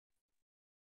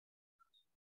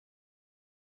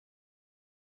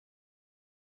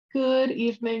Good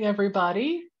evening,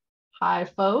 everybody. Hi,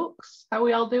 folks. How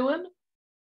we all doing? Let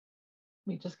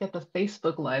me just get the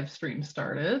Facebook live stream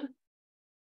started.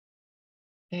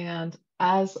 And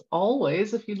as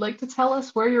always, if you'd like to tell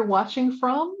us where you're watching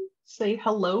from, say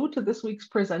hello to this week's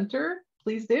presenter,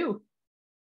 please do.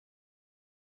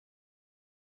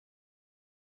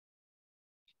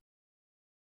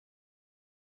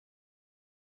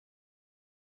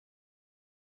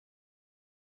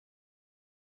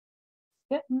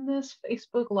 Getting this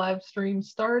Facebook live stream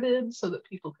started so that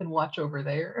people can watch over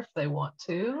there if they want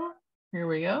to. Here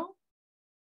we go.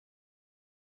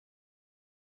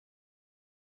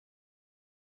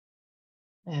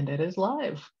 And it is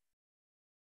live.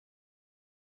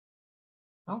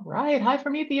 All right. Hi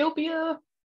from Ethiopia.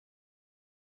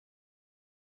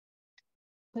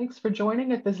 Thanks for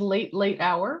joining at this late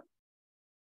hour.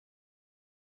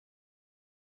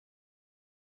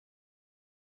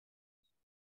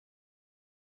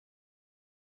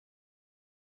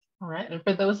 All right, and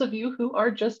for those of you who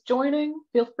are just joining,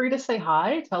 feel free to say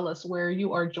hi. Tell us where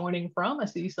you are joining from. I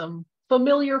see some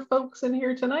familiar folks in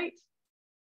here tonight.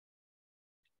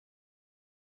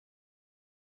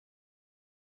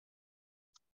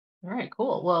 All right,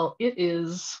 cool. Well, it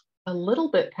is a little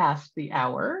bit past the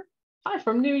hour. Hi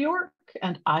from New York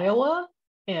and Iowa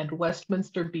and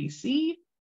Westminster, BC,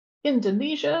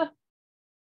 Indonesia.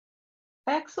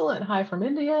 Excellent. Hi from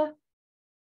India.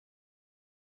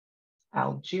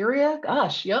 Algeria.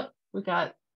 Gosh, yep. We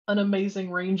got an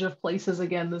amazing range of places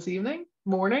again this evening,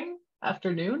 morning,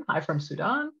 afternoon. Hi from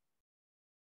Sudan.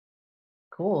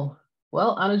 Cool.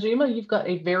 Well, Anujeema, you've got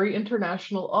a very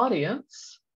international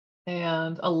audience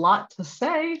and a lot to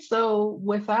say. So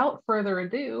without further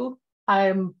ado,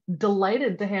 I'm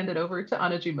delighted to hand it over to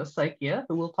Anujeema Saikia,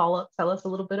 who will tell us a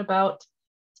little bit about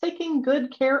taking good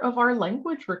care of our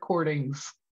language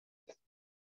recordings.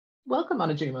 Welcome,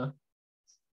 Anujeema.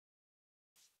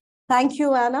 Thank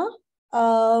you, Anna.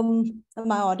 Am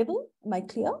I audible? Am I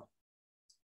clear?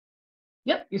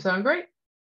 Yep, you sound great.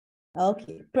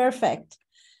 Okay, perfect.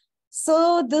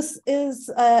 So this is,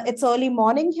 it's early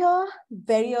morning here,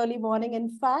 very early morning,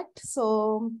 in fact.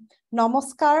 So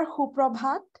namaskar,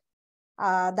 huprabhat.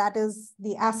 That is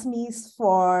the Assamese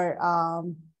for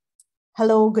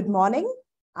hello, good morning.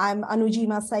 I'm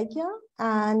Anujeema Saikia,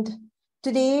 and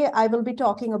today I will be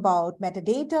talking about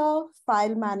metadata,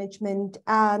 file management,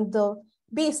 and the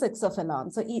basics of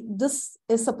ELAN. So this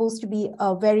is supposed to be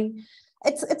a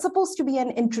it's supposed to be an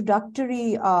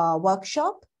introductory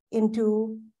workshop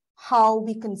into how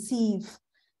we conceive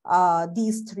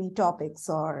these three topics,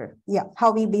 or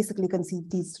how we basically conceive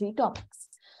these three topics.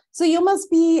 So you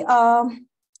must be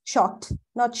shocked,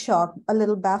 not shocked, a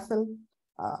little baffled,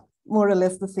 more or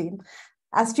less the same,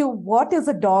 as to what is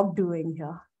a dog doing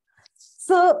here.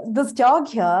 So this dog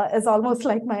here is almost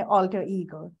like my alter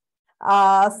ego.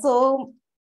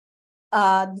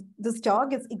 This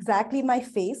dog is exactly my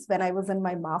face when I was in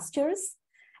my master's.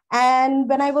 And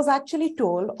when I was actually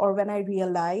told, or when I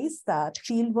realized that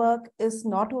fieldwork is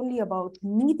not only about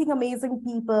meeting amazing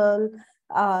people,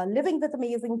 living with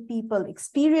amazing people,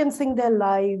 experiencing their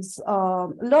lives,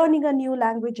 learning a new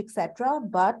language, etc.,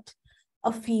 but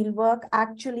a fieldwork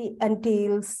actually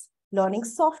entails learning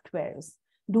softwares,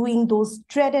 doing those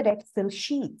dreaded Excel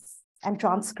sheets and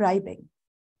transcribing.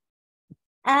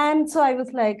 And so I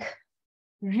was like,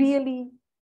 really?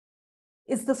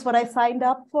 Is this what I signed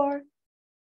up for?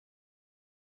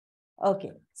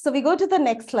 Okay, so we go to the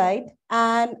next slide,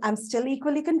 and I'm still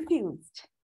equally confused.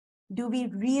 Do we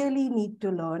really need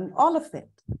to learn all of it?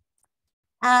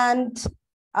 And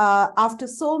after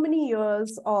so many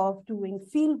years of doing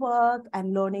fieldwork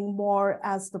and learning more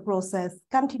as the process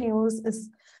continues,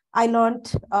 I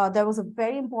learned there was a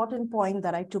very important point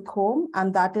that I took home,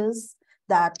 and that is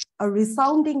that a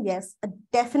resounding yes, a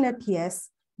definite yes,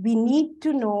 we need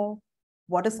to know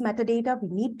what is metadata. We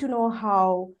need to know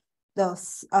how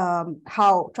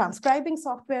transcribing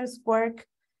softwares work.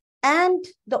 And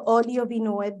the earlier we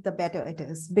know it, the better it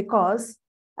is, because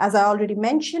as I already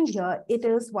mentioned here, it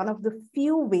is one of the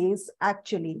few ways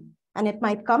actually, and it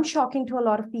might come shocking to a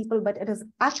lot of people, but it is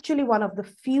actually one of the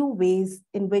few ways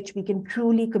in which we can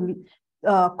truly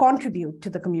contribute to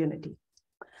the community.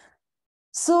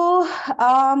 So,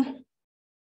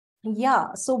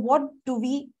 so what do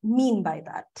we mean by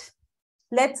that?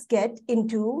 Let's get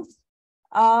into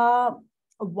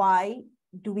why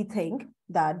do we think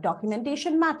that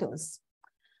documentation matters?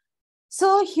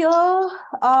 So here,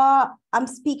 I'm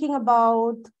speaking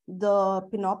about the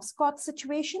Penobscot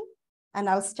situation, and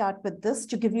I'll start with this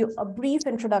to give you a brief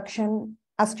introduction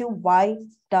as to why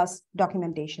does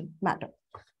documentation matter.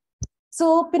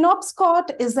 So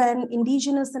Penobscot is an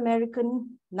indigenous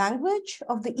American language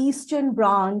of the eastern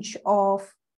branch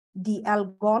of the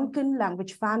Algonquin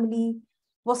language family.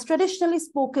 Was traditionally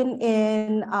spoken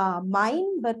in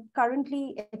Maine, but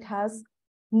currently it has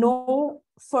no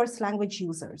first language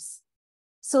users.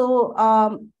 So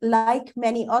like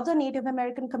many other Native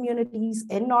American communities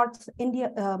in North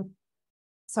India,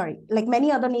 like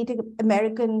many other Native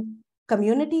American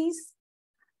communities,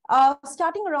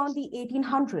 starting around the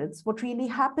 1800s, what really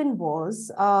happened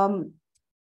was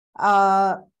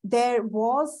there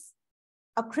was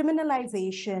a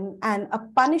criminalization and a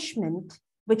punishment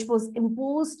which was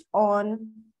imposed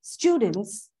on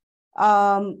students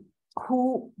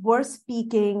who were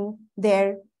speaking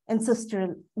their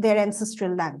ancestral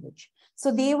language.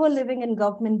 So they were living in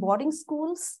government boarding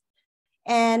schools.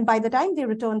 And by the time they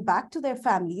returned back to their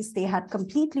families, they had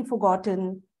completely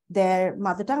forgotten their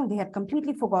mother tongue. They had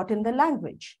completely forgotten the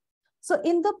language. So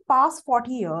in the past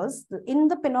 40 years, in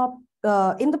the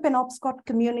Penobscot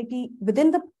community,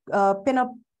 within the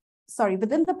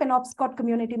Penobscot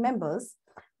community members,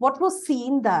 what was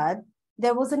seen that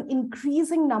there was an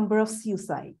increasing number of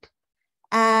suicide.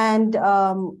 And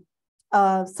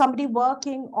somebody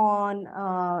working on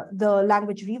the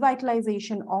language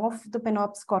revitalization of the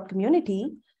Penobscot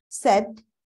community said,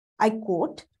 I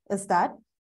quote, is that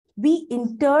we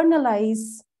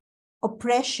internalize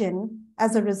oppression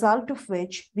as a result of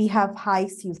which we have high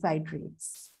suicide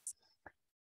rates.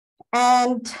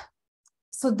 And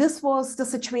so this was the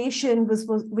situation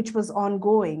which was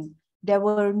ongoing. There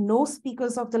were no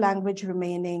speakers of the language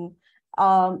remaining.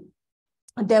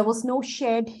 There was no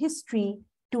shared history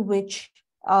to which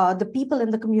the people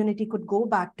in the community could go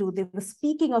back to. They were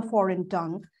speaking a foreign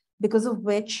tongue, because of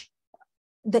which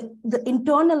the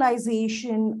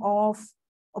internalization of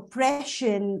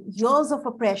oppression, years of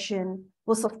oppression,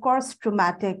 was of course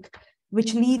traumatic,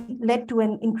 which led to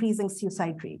an increasing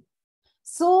suicide rate.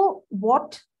 So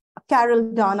what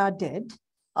Carol Dana did,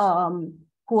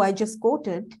 who I just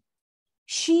quoted,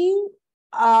 she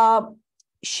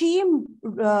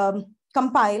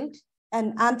compiled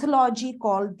an anthology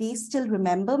called They Still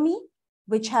Remember Me,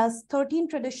 which has 13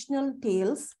 traditional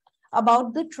tales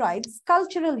about the tribe's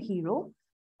cultural hero,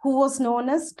 who was known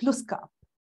as Gluskap.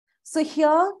 So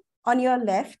here on your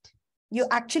left, you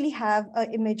actually have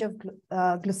an image of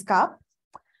Gluskap.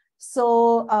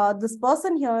 So this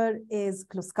person here is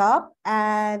Gluskap,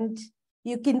 and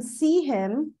you can see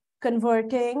him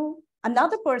converting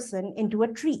another person into a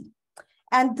tree.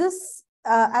 And this,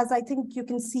 as I think you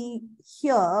can see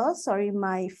here, sorry,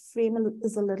 my frame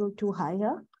is a little too high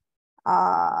here.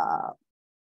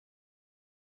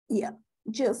 Yeah,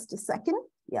 just a second.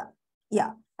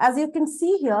 Yeah. As you can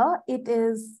see here, it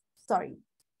is, sorry,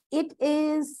 it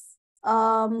is,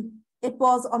 it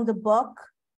was on the book.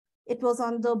 It was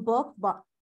on the book, but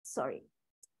sorry.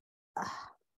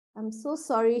 I'm so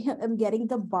sorry, I'm getting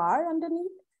the bar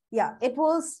underneath. Yeah, it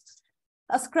was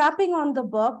a scrapping on the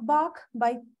book bark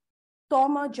by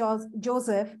Thomas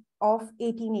Joseph of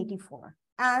 1884.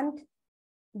 And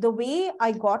the way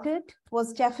I got it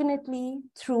was definitely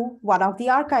through one of the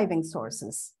archiving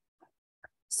sources.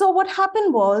 So what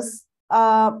happened was,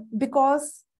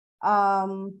 because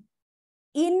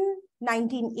in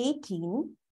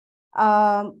 1918,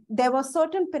 there were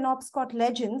certain Penobscot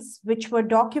legends which were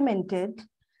documented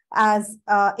as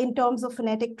in terms of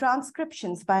phonetic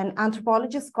transcriptions by an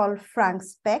anthropologist called Frank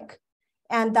Speck,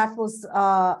 and that was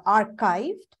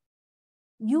archived.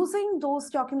 Using those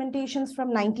documentations from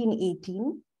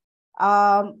 1918,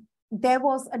 there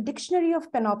was a dictionary of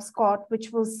Penobscot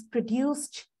which was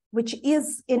produced, which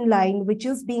is in line, which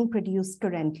is being produced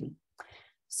currently.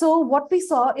 So what we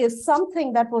saw is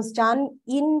something that was done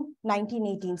in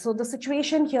 1918. So the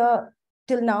situation here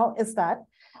till now is that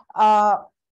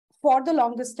for the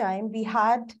longest time, we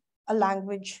had a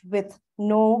language with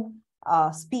no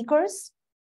speakers.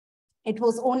 It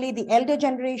was only the elder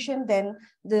generation, then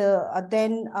the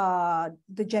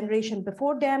generation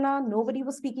before Dana, nobody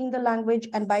was speaking the language.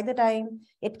 And by the time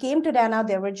it came to Dana,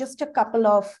 there were just a couple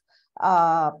of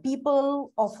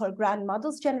people of her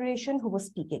grandmother's generation who were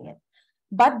speaking it.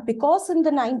 But because in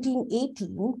the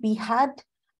 1918, we had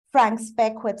Frank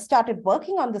Speck who had started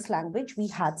working on this language, we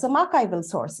had some archival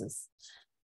sources.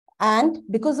 And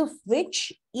because of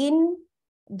which in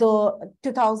the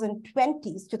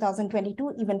 2020s,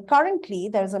 2022, even currently,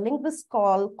 there's a linguist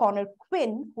called Connor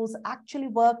Quinn, who's actually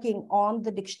working on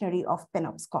the dictionary of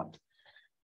Penobscot.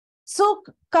 So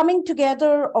coming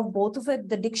together of both of it,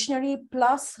 the dictionary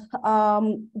plus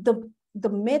the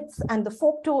myths and the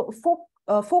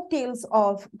folk tales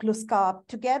of Gluskap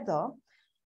together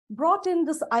brought in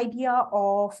this idea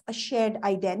of a shared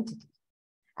identity.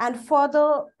 And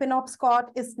further, Penobscot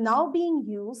is now being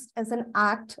used as an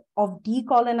act of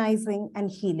decolonizing and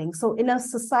healing. So in a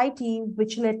society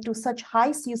which led to such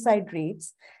high suicide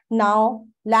rates, now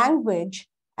language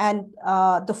and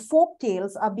the folk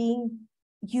tales are being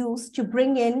used to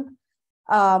bring in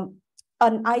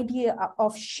an idea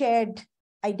of shared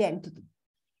identity.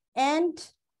 And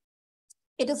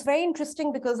it is very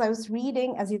interesting because I was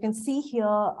reading, as you can see here,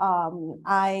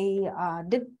 I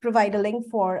did provide a link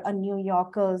for a New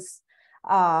Yorker's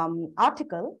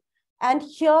article. And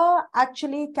here,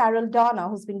 actually, Carol Donna,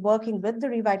 who's been working with the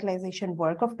revitalization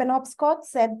work of Penobscot,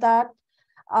 said that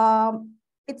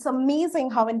it's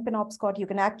amazing how in Penobscot you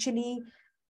can actually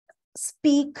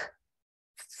speak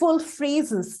full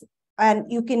phrases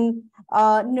and you can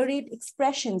narrate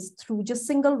expressions through just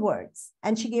single words.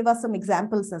 And she gave us some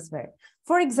examples as well.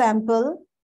 For example,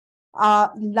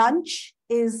 lunch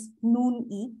is noon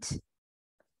eat,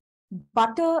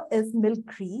 butter is milk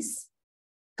grease,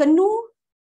 canoe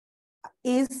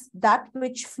is that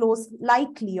which flows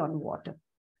lightly on water.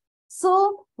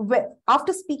 So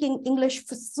after speaking English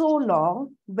for so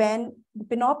long, when the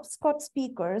Penobscot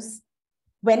speakers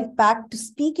went back to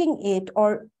speaking it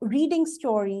or reading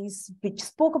stories which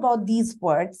spoke about these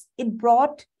words, it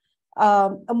brought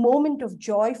a moment of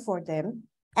joy for them.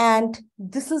 And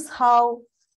this is how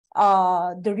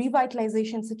the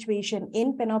revitalization situation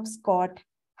in Penobscot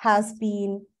has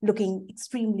been looking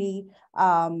extremely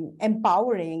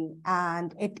empowering,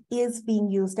 and it is being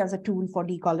used as a tool for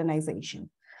decolonization.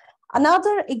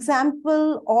 Another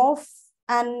example of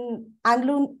an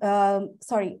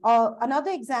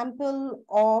another example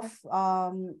of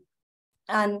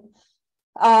an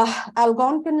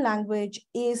Algonquin language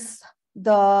is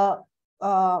the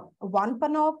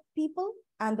Wampanoag people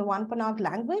and the Wampanoag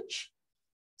language.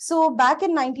 So back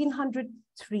in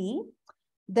 1903,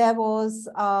 there was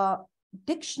a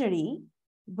dictionary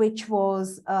which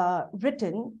was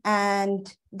written,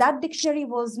 and that dictionary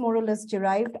was more or less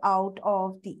derived out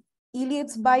of the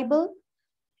Eliot's Bible,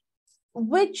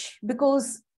 which,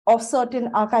 because of certain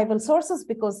archival sources,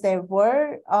 because there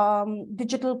were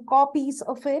digital copies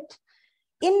of it,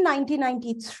 in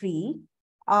 1993,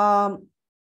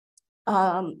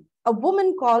 a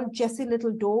woman called Jessie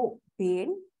Little Doe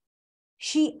Bain,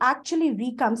 she actually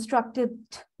reconstructed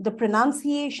the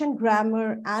pronunciation,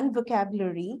 grammar, and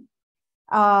vocabulary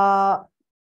to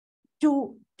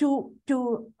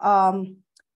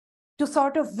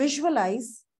sort of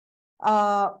visualize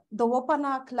the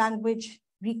Wampanoag language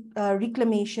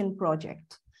reclamation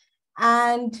project.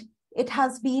 And it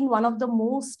has been one of the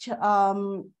most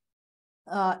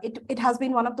it has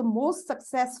been one of the most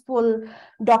successful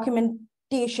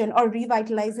documentation or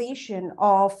revitalization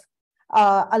of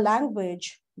a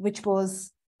language which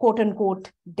was quote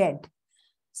unquote dead.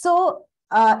 So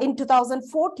in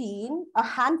 2014, a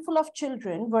handful of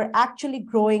children were actually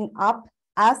growing up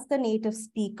as the native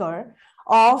speaker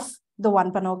of the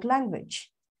Wampanoag language.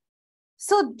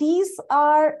 So these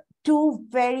are two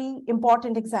very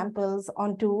important examples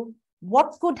onto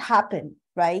what could happen,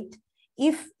 right,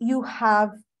 if you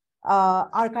have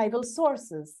archival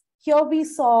sources. Here we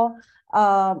saw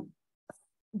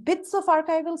bits of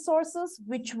archival sources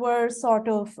which were sort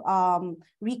of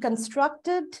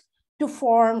reconstructed to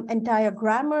form entire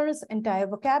grammars, entire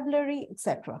vocabulary,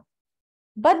 etc.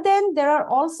 But then there are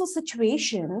also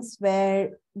situations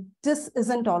where this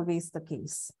isn't always the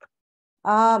case.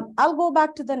 I'll go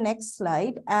back to the next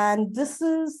slide, and this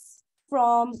is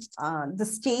from the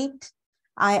state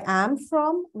I am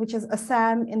from, which is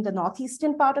Assam in the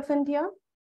northeastern part of India.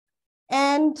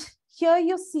 And here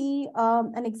you see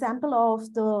an example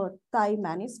of the Thai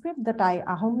manuscript, the Thai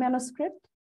Ahom manuscript.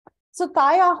 So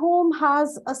Thai Ahom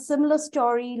has a similar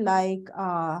story like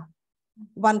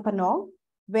Wampanoag,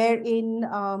 wherein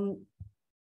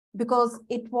because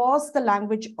it was the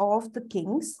language of the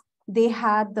kings, they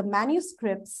had the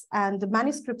manuscripts, and the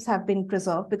manuscripts have been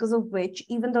preserved, because of which,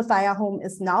 even though Thai Ahom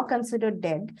is now considered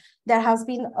dead, there has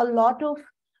been a lot of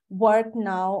work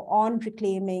now on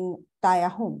reclaiming Thai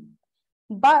Ahom.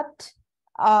 But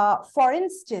for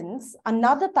instance,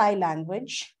 another Thai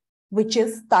language, which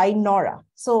is Thai Nora.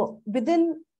 So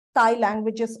within Thai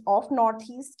languages of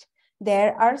Northeast,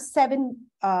 there are 7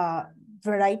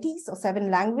 varieties or 7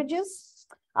 languages,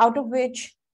 out of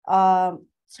which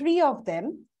 3 of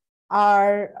them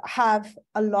have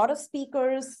a lot of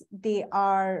speakers. They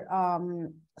are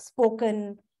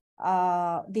spoken.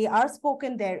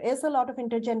 There is a lot of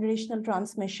intergenerational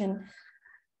transmission,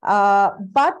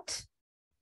 but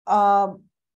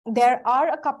there are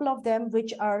a couple of them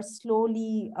which are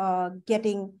slowly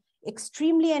getting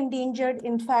extremely endangered.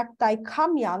 In fact, Thai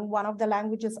Kamyang, one of the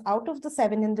languages out of the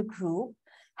 7 in the group,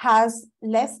 has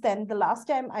less than, the last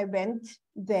time I went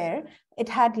there, it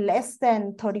had less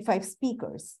than 35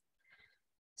 speakers.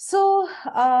 So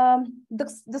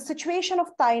the situation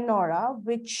of Tainora,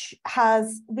 which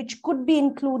could be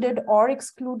included or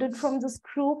excluded from this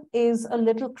group, is a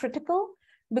little critical,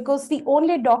 because the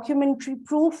only documentary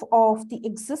proof of the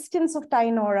existence of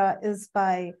Tainora is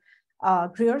by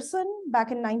Grierson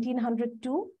back in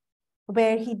 1902,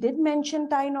 where he did mention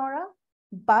Tainora,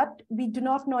 but we do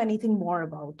not know anything more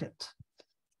about it.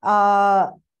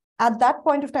 At that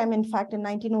point of time, in fact, in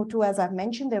 1902, as I've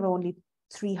mentioned, there were only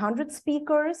 300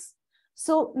 speakers.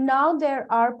 So now there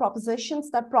are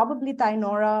propositions that probably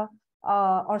Tainora,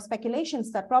 or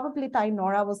speculations that probably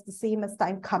Tainora was the same as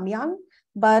Tain Kamyang,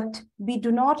 but we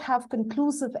do not have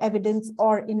conclusive evidence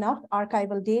or enough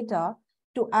archival data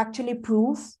to actually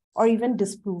prove or even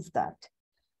disprove that.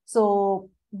 So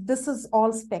this is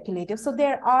all speculative. So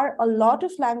there are a lot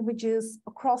of languages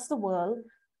across the world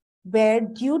where,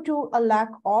 due to a lack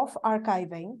of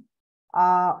archiving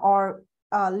or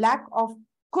lack of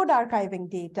good archiving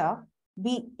data,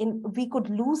 we could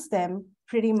lose them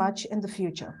pretty much in the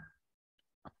future.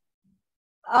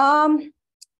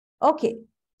 Okay,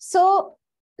 so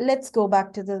let's go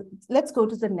to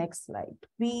the next slide.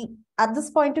 At this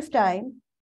point of time,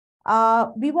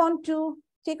 we want to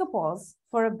take a pause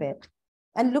for a bit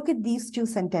and look at these two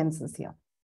sentences here.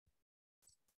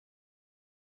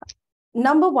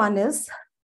 Number one is,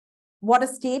 what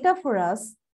is data for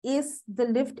us is the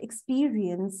lived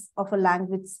experience of a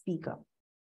language speaker.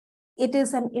 It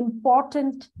is an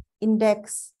important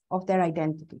index of their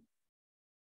identity.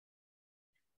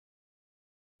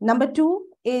 Number two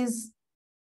is,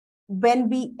 when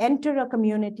we enter a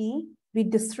community, we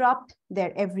disrupt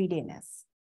their everydayness.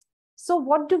 So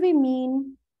what do we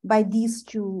mean by these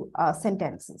two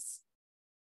sentences?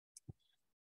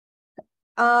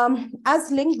 As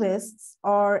linguists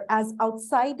or as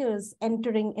outsiders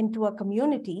entering into a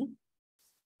community,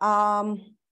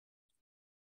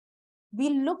 we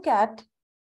look at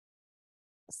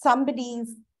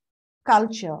somebody's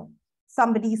culture,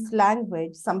 somebody's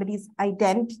language, somebody's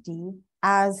identity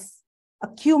as a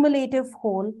cumulative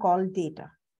whole called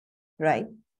data, right?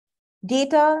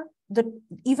 Data,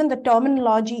 even the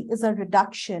terminology is a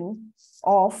reduction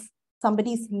of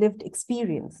somebody's lived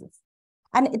experiences.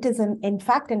 And it is, in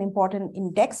fact, an important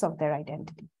index of their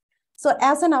identity. So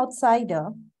as an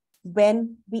outsider,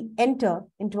 when we enter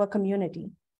into a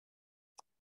community,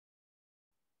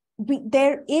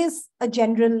 there is a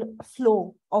general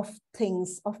flow of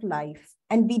things, of life,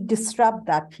 and we disrupt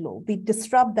that flow. We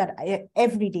disrupt that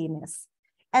everydayness.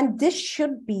 And this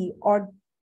should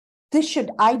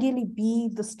ideally be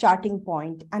the starting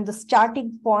point. And the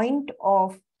starting point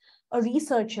of a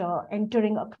researcher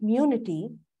entering a community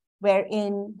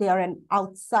wherein they are an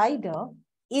outsider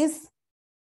is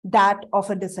that of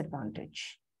a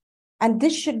disadvantage. And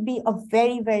this should be a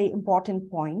very, very important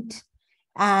point.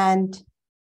 And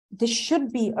this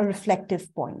should be a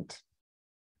reflective point.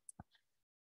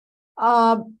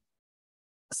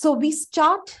 So we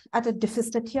start at a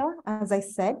deficit here, as I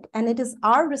said, and it is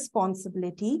our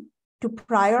responsibility to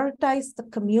prioritize the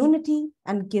community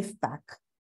and give back.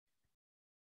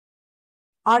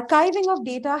 Archiving of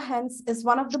data, hence, is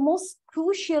one of the most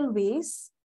crucial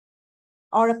ways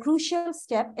or a crucial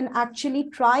step in actually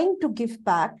trying to give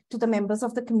back to the members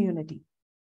of the community.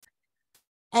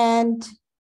 And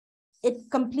it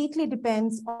completely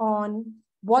depends on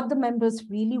what the members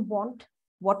really want,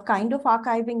 what kind of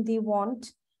archiving they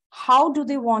want, how do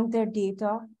they want their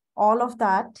data, all of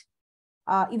that,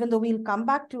 even though we'll come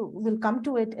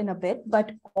to it in a bit,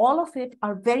 but all of it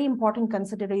are very important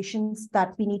considerations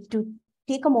that we need to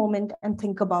take a moment and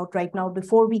think about right now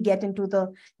before we get into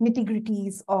the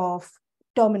nitty-gritties of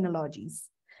terminologies.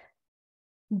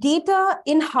 Data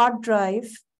in hard drive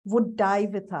would die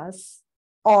with us,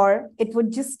 or it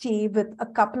would just stay with a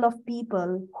couple of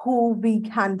people who we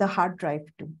hand the hard drive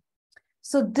to.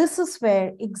 So this is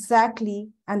where exactly,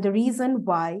 and the reason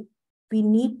why we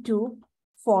need to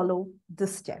follow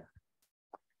this step.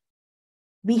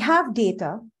 We have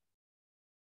data,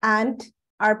 and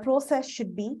our process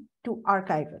should be to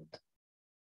archive it.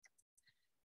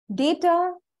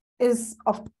 Data is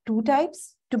of two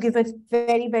types. To give it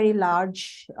very, very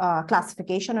large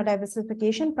classification or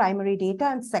diversification, primary data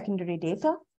and secondary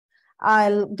data.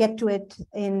 I'll get to it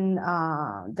in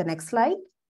the next slide.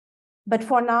 But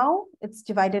for now, it's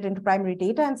divided into primary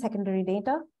data and secondary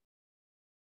data.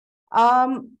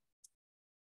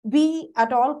 We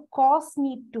at all costs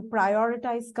need to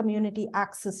prioritize community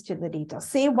access to the data.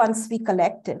 Say once we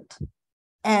collect it,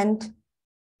 and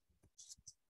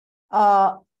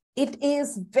it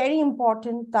is very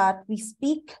important that we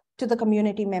speak to the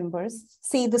community members,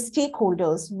 say the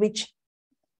stakeholders, which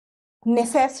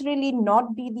necessarily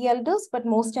not be the elders, but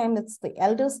most time it's the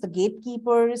elders, the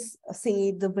gatekeepers,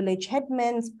 say the village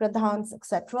headmen, pradhans,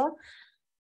 etc.,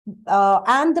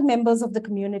 and the members of the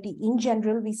community in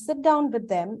general. We sit down with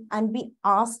them and we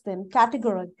ask them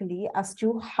categorically as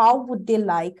to how would they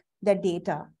like their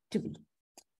data to be.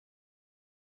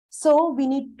 So we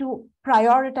need to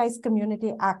prioritize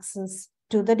community access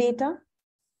to the data.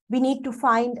 We need to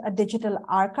find a digital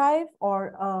archive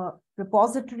or a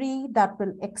repository that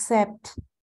will accept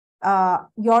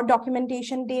your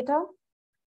documentation data,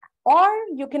 or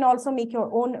you can also make your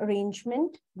own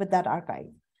arrangement with that archive.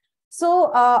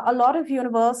 So a lot of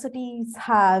universities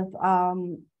have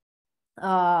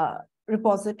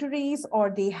repositories, or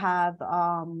they have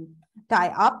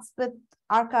tie-ups with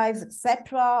archives,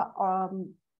 etc.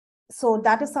 So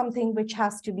that is something which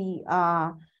has to be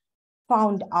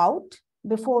found out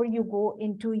before you go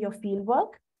into your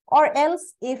fieldwork. Or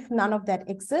else, if none of that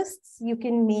exists, you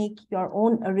can make your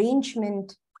own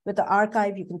arrangement with the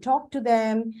archive. You can talk to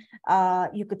them.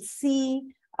 You could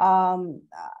see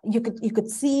you could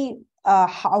see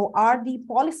how are the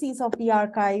policies of the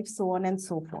archive, so on and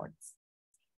so forth.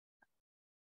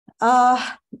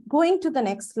 Going to the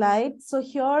next slide. So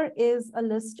here is a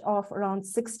list of around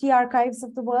 60 archives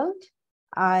of the world.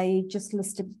 I just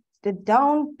listed it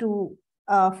down to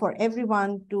for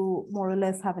everyone to more or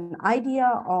less have an idea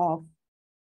of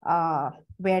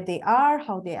where they are,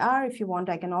 how they are. If you want,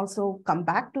 I can also come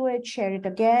back to it, share it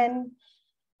again.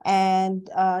 And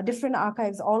different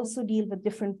archives also deal with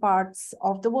different parts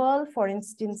of the world. For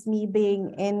instance, me being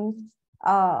in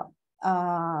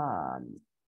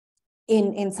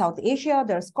South Asia,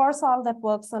 there's Corsal that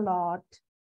works a lot.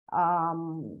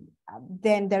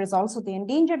 Then there is also the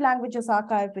Endangered Languages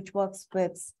Archive, which works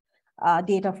with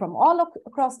data from all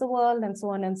across the world, and so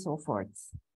on and so forth.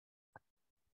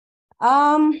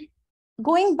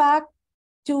 Going back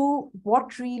to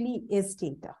what really is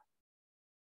data.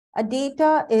 A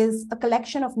data is a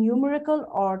collection of numerical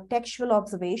or textual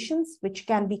observations which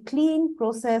can be cleaned,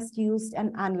 processed, used,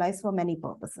 and analyzed for many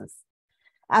purposes.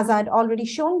 As I'd already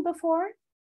shown before,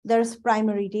 there's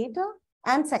primary data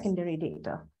and secondary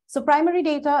data. So primary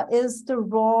data is the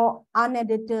raw,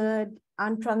 unedited,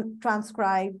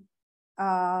 untranscribed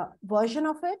version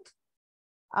of it.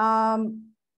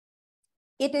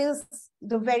 It is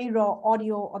the very raw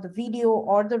audio or the video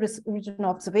or the original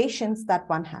observations that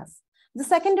one has. The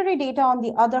secondary data, on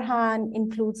the other hand,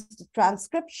 includes the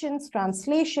transcriptions,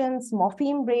 translations,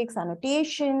 morpheme breaks,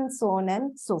 annotations, so on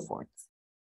and so forth.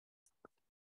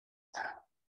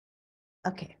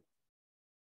 Okay.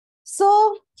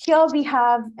 So here we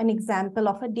have an example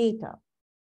of a data.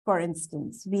 For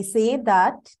instance, we say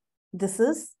that this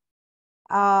is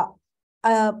an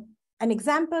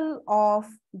example of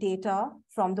data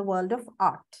from the world of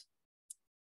art.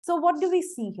 So what do we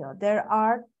see here? There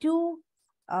are two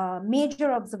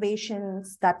major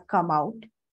observations that come out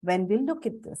when we look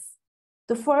at this.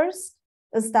 The first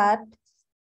is that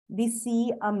we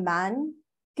see a man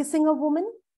kissing a woman,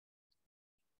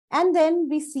 and then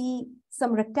we see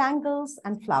some rectangles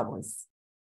and flowers.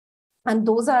 And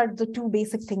those are the two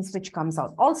basic things which comes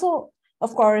out. Also,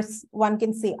 of course, one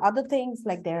can say other things,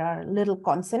 like there are little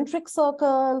concentric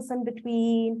circles in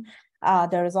between.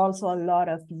 There is also a lot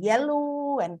of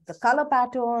yellow and the color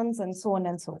patterns and so on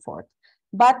and so forth.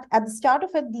 But at the start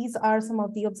of it, these are some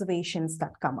of the observations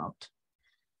that come out.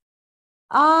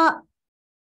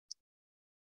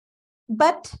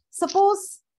 But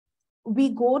suppose we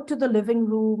go to the living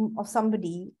room of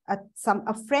somebody at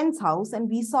a friend's house and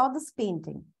we saw this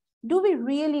painting. Do we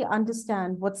really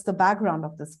understand what's the background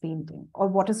of this painting or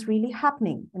what is really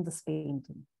happening in this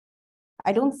painting?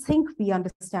 I don't think we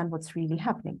understand what's really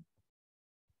happening.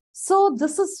 So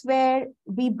this is where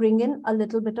we bring in a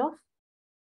little bit of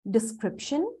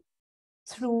description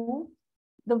through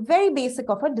the very basic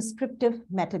of a descriptive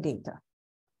metadata.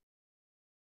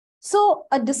 So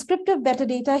a descriptive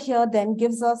metadata here then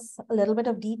gives us a little bit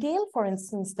of detail. For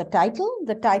instance, the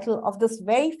title of this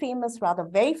very famous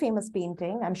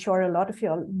painting, I'm sure a lot of you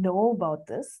all know about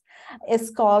this,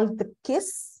 is called The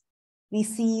Kiss. We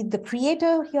see the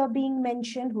creator here being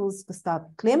mentioned, who's Gustav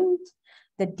Klimt.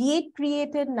 The date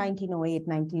created, 1908,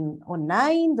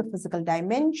 1909, the physical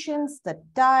dimensions, the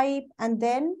type, and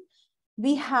then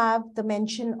we have the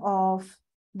mention of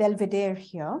Belvedere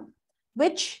here,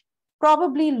 which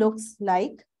probably looks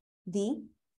like the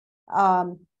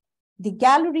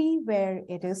gallery where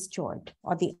it is stored,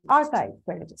 or the archive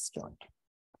where it is stored.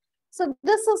 So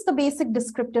this is the basic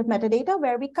descriptive metadata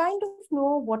where we kind of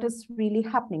know what is really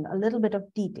happening, a little bit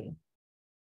of detail.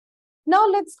 Now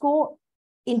let's go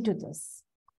into this.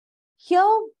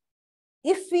 Here,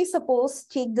 if we suppose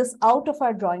take this out of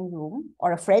our drawing room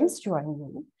or a friend's drawing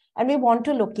room, and we want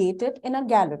to locate it in a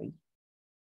gallery.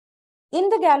 In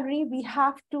the gallery, we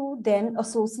have to then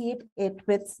associate it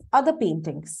with other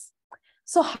paintings.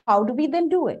 So how do we then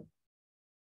do it?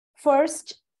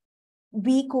 First,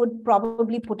 we could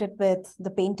probably put it with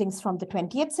the paintings from the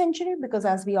 20th century, because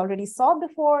as we already saw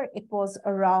before, it was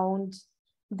around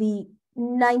the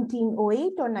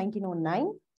 1908 or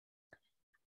 1909.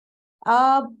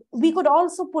 We could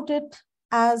also put it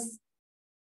as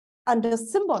under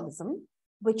symbolism,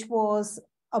 which was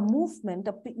a movement,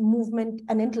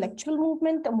 an intellectual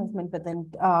movement, a movement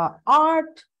within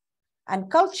art and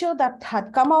culture that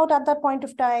had come out at that point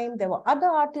of time. There were other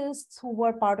artists who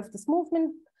were part of this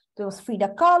movement. There was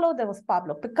Frida Kahlo, there was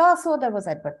Pablo Picasso, there was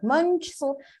Edvard Munch.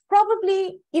 So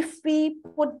probably if we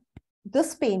put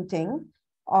this painting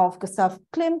of Gustav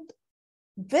Klimt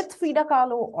with Frida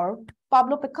Kahlo or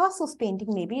Pablo Picasso's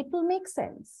painting, maybe it will make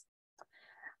sense.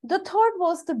 The third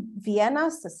was the Vienna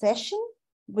Secession,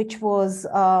 which was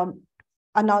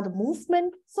another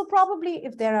movement. So probably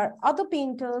if there are other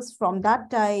painters from that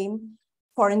time,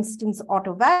 for instance,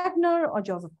 Otto Wagner or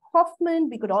Joseph Hoffman,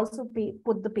 we could also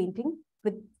put the painting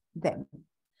with them.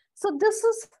 So this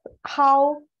is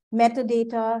how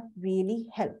metadata really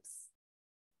helps.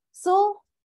 So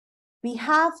we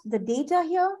have the data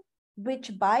here,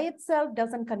 which by itself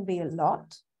doesn't convey a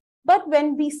lot. But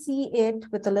when we see it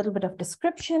with a little bit of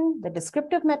description, the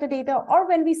descriptive metadata, or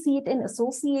when we see it in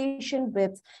association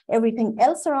with everything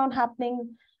else around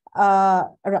happening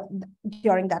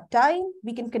during that time,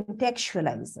 we can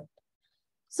contextualize it.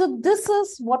 So this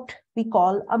is what we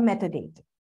call a metadata.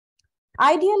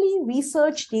 Ideally,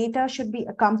 research data should be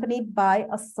accompanied by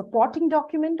a supporting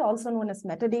document, also known as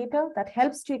metadata, that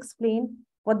helps to explain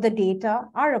what the data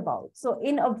are about. So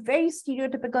in a very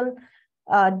stereotypical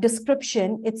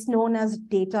description, it's known as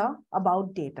data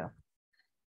about data.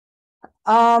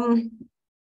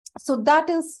 So that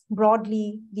is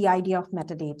broadly the idea of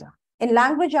metadata. In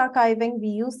language archiving, we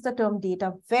use the term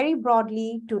data very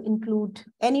broadly to include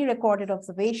any recorded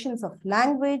observations of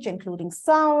language, including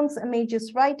sounds,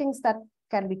 images, writings that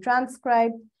can be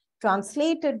transcribed,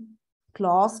 translated,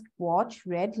 glossed, watched,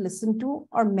 read, listened to,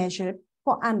 or measured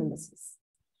for analysis.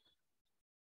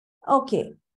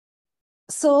 Okay,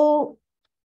 so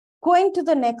going to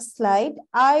the next slide,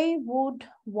 I would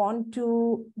want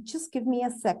to just give me a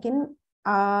second.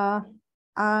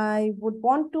 I would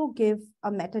want to give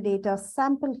a metadata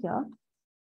sample here.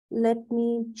 Let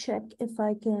me check if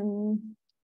I can.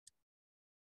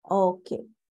 Okay.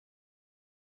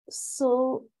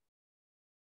 So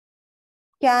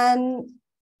can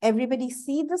everybody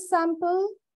see the sample?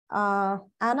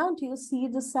 Anna, do you see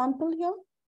the sample here?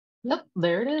 Yep,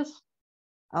 there it is.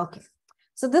 Okay.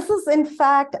 So this is in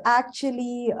fact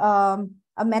actually a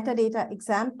metadata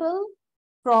example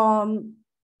from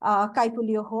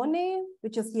Kaipuliohone,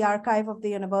 which is the archive of the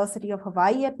University of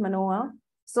Hawaii at Manoa.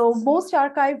 So most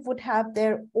archives would have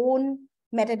their own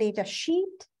metadata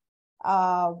sheet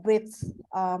with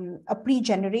a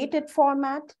pre-generated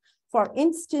format. For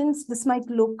instance, this might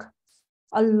look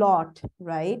a lot,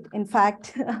 right? In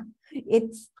fact,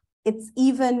 it's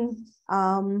even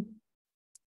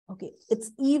okay,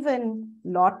 it's even a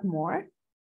lot more,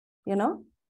 you know.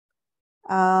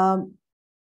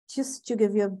 Just to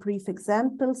give you a brief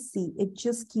example, see, it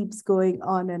just keeps going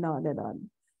on and on and on.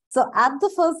 So at the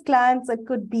first glance, it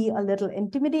could be a little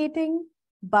intimidating,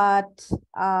 but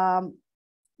to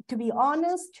be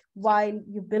honest, while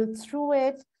you build through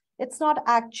it, it's not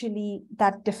actually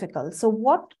that difficult. So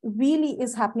what really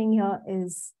is happening here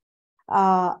is,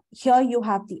 here you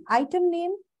have the item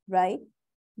name, right?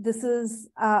 This is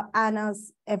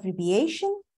Anna's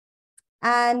abbreviation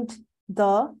and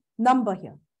the number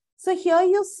here. So here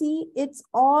you see it's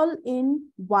all in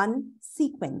one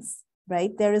sequence,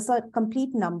 right? There is a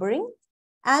complete numbering.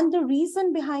 And the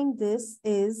reason behind this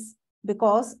is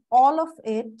because all of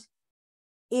it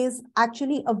is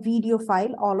actually a video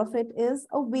file. All of it is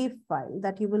a WAV file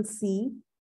that you will see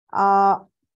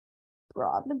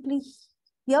probably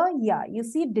here. Yeah, you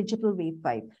see digital WAV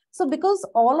file. So because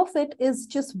all of it is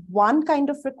just one kind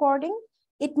of recording,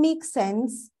 it makes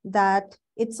sense that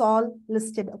it's all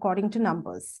listed according to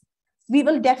numbers. We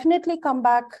will definitely come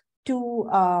back to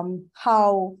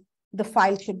how the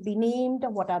file should be named,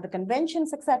 what are the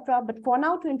conventions, etc. But for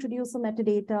now, to introduce the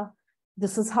metadata,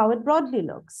 this is how it broadly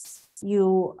looks.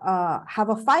 You have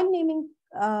a file naming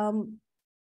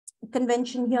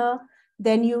convention here.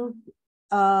 Then you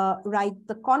write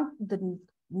the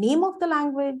name of the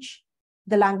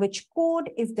language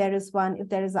code, if there is one. If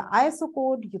there is an ISO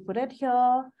code, you put it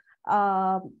here.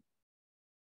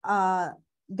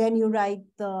 then you write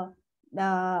the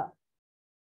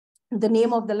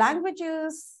name of the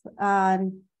languages,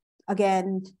 and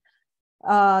again,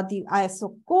 the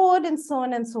ISO code and so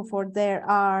on and so forth. There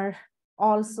are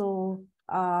also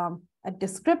a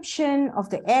description of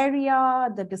the area,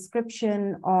 the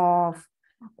description of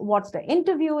what the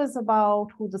interview is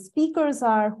about, who the speakers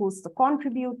are, who's the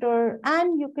contributor,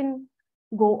 and you can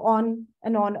go on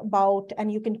and on about,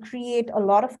 and you can create a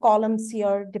lot of columns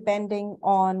here depending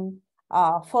on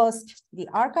first the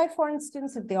archive, for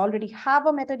instance. If they already have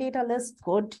a metadata list,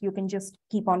 good, you can just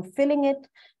keep on filling it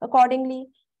accordingly.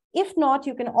 If not,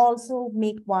 you can also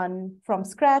make one from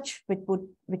scratch, which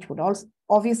would also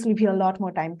obviously be a lot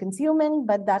more time consuming,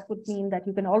 but that would mean that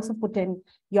you can also put in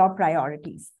your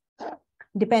priorities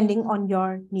depending on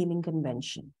your naming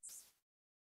conventions.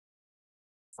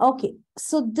 Okay,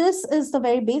 so this is the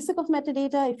very basic of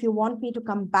metadata. If you want me to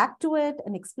come back to it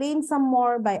and explain some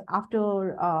more by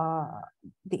after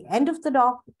the end of the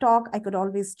talk, I could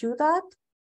always do that.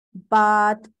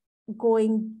 But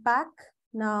going back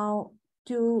now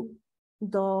to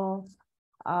the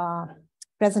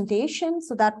presentation,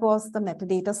 so that was the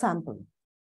metadata sample.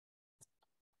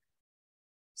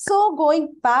 So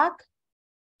going back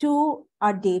to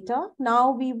our data,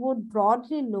 now we would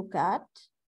broadly look at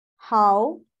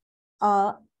how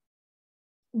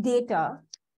data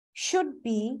should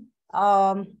be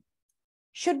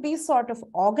sort of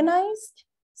organized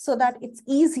so that it's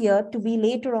easier to be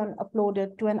later on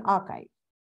uploaded to an archive.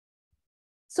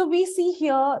 So we see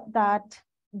here that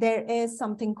there is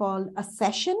something called a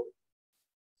session.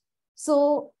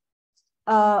 So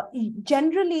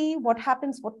generally what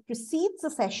happens, what precedes a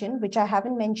session, which I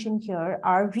haven't mentioned here,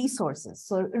 are resources.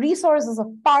 So resources are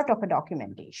part of a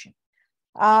documentation.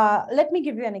 Let me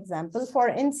give you an example. For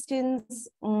instance,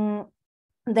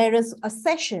 there is a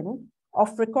session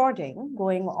of recording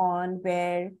going on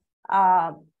where,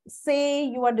 say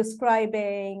you are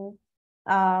describing,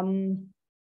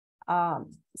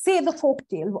 say a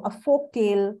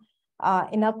folktale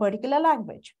in a particular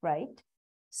language, right?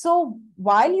 So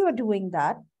while you are doing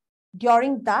that,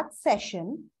 during that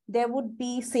session, there would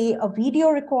be, say, a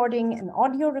video recording, an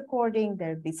audio recording,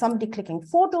 there'd be somebody clicking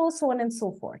photos, so on and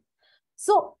so forth.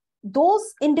 So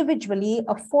those individually,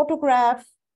 a photograph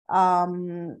of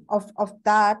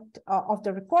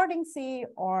the recording, say,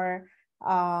 or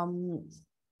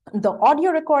the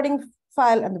audio recording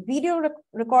file and the video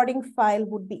recording file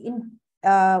would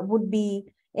be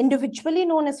individually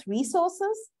known as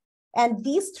resources, and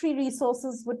these three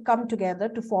resources would come together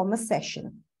to form a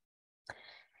session.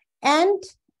 And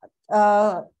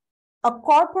a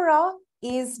corpora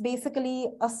is basically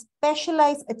a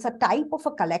specialized, it's a type of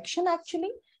a collection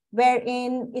actually,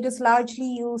 wherein it is largely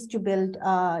used to build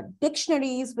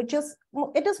dictionaries, it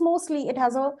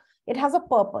has a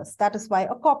purpose. That is why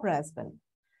a corpora is built.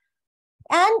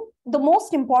 And the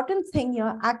most important thing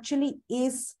here actually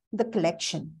is the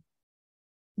collection,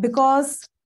 because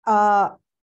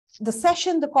the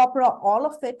session, the corpora, all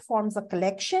of it forms a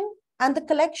collection, and the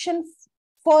collection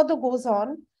further goes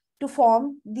on to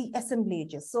form the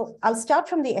assemblages. So I'll start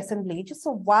from the assemblages.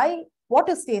 So what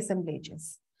is the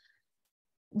assemblages?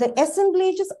 The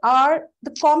assemblages are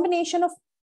the combination of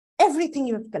everything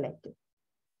you have collected.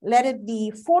 Let it be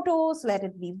photos, let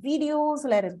it be videos,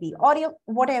 let it be audio,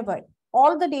 whatever.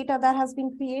 All the data that has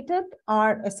been created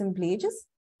are assemblages.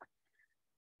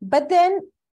 But then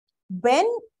when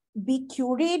we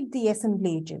curate the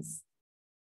assemblages,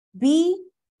 we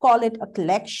call it a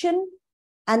collection,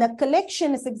 and a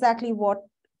collection is exactly what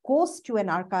goes to an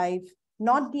archive,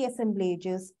 not the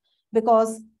assemblages,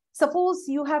 because suppose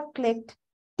you have clicked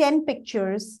 10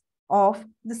 pictures of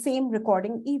the same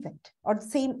recording event or the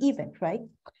same event, right?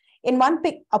 In one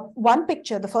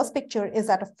picture, the first picture is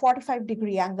at a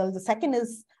 45-degree angle, the second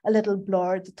is a little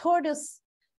blurred, the third is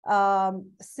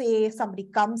say somebody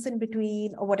comes in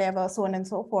between or whatever, so on and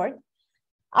so forth.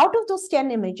 Out of those 10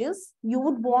 images, you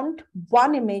would want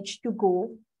one image to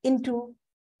go into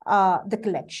the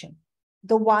collection,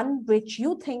 the one which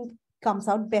you think comes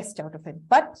out best out of it.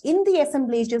 But in the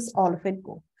assemblages, all of it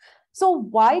go. So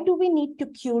why do we need to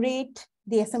curate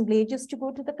the assemblages to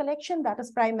go to the collection? That is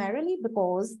primarily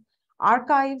because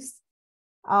archives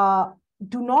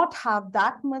do not have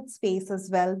that much space as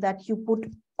well that you put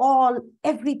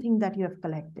everything that you have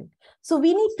collected. So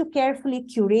we need to carefully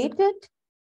curate it,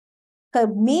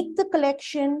 make the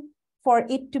collection for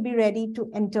it to be ready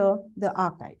to enter the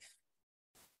archive.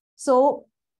 So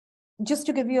just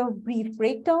to give you a brief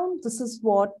breakdown, this is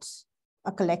what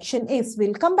a collection is.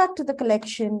 We'll come back to the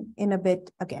collection in a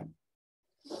bit again.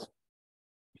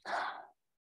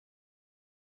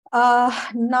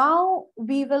 Now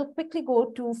we will quickly go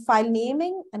to file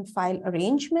naming and file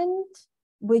arrangement,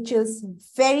 which is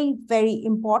very, very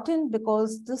important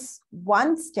because this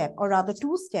one step, or rather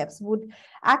two steps, would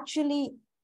actually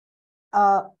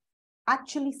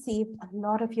save a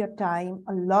lot of your time,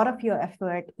 a lot of your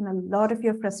effort, and a lot of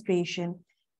your frustration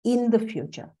in the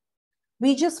future.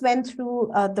 We just went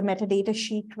through the metadata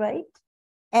sheet, right?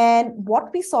 And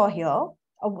what we saw here,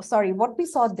 what we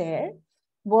saw there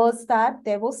was that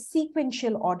there was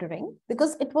sequential ordering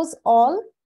because it was all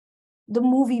the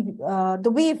wave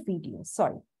videos,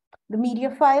 the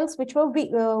media files, which were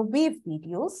wave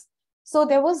videos. So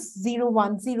there was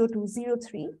 01, 02,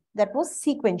 03, that was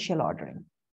sequential ordering.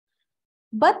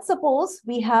 But suppose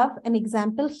we have an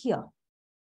example here,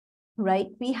 right?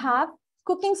 We have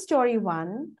cooking story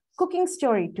 1, cooking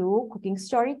story 2, cooking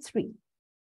story 3.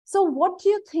 So what do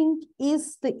you think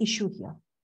is the issue here?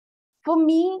 For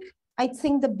me, I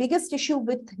think the biggest issue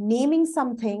with naming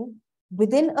something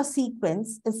within a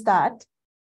sequence is that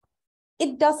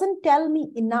it doesn't tell me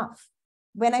enough.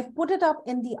 When I put it up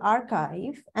in the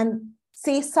archive and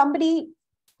say somebody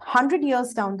 100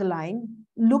 years down the line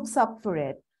looks up for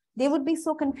it, they would be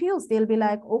so confused. They'll be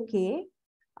like, okay,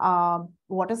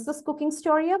 what is this cooking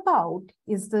story about?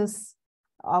 Is this,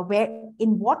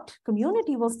 in what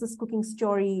community was this cooking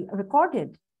story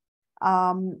recorded?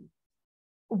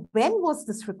 When was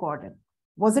this recorded?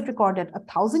 Was it recorded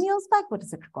 1,000 years back? What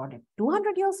is it recorded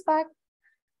 200 years back?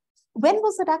 When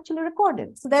was it actually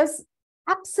recorded? So there's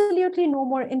absolutely no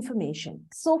more information.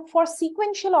 So for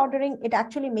sequential ordering, it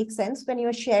actually makes sense when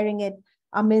you're sharing it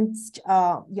amidst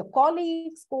your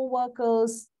colleagues,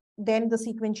 co-workers, then the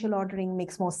sequential ordering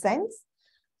makes more sense.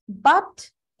 But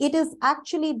it is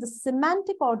actually the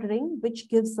semantic ordering which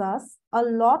gives us a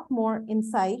lot more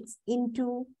insights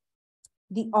into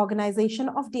the organization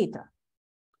of data.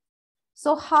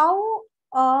 So how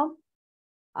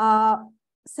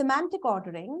semantic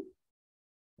ordering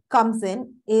comes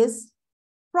in is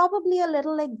probably a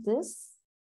little like this.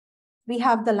 We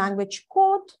have the language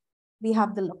code, we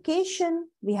have the location,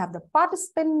 we have the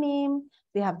participant name,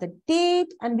 we have the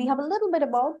date, and we have a little bit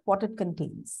about what it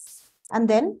contains. And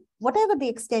then whatever the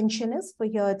extension is, for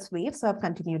here it's wave, so I've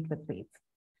continued with wave.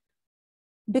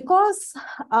 Because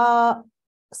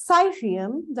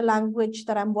Cyrium, the language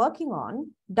that I'm working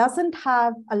on, doesn't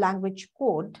have a language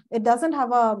code. It doesn't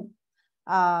have a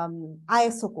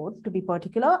ISO code, to be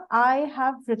particular. I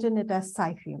have written it as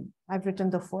Cyrium. I've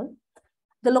written the full.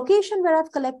 The location where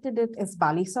I've collected it is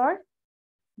Balisor.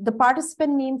 The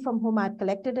participant name from whom I've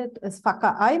collected it is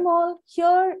Faka Aimol.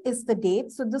 Here is the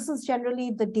date. So this is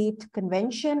generally the date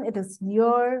convention. It is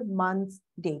year, month,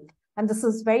 date. And this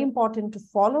is very important to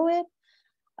follow it.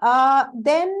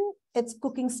 Then it's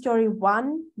cooking story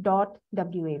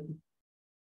 1.wav.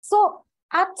 So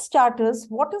at starters,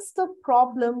 what is the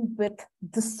problem with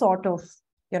this sort of,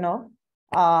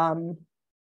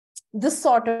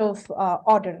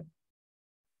 order?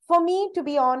 For me, to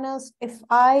be honest, if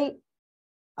I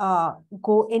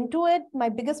go into it, my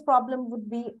biggest problem would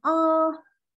be, probably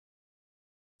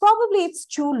it's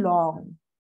too long.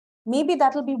 Maybe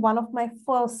that'll be one of my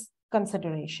first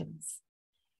considerations.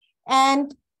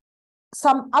 And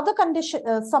some other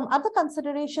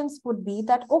considerations would be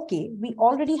that, okay, we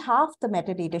already have the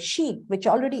metadata sheet, which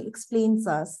already explains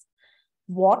us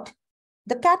what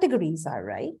the categories are,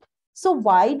 right? So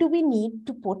why do we need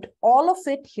to put all of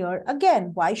it here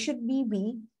again? Why should we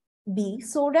be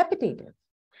so repetitive?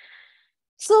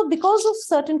 So because of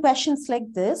certain questions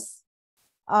like this,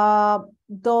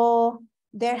 though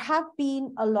there have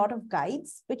been a lot of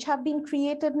guides which have been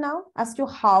created now as to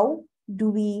how do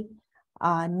we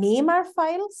name our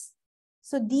files.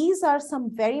 So these are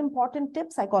some very important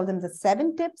tips. I call them the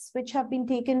 7 tips, which have been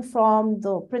taken from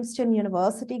the Princeton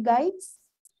University guides.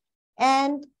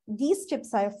 And these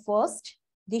tips are, first,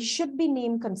 they should be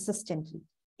named consistently.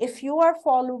 If you are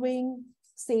following,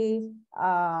 say,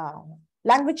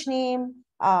 language name,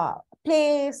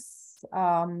 place,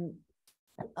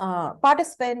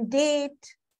 participant,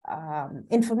 date,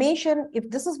 information, if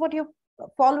this is what you're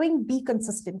following, be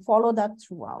consistent, follow that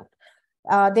throughout.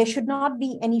 There should not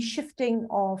be any shifting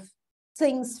of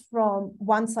things from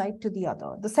one side to the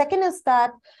other. The second is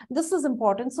that this is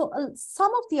important. So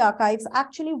some of the archives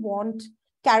actually want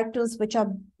characters which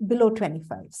are below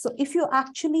 25. So if you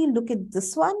actually look at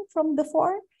this one from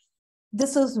before,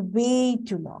 this is way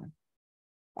too long.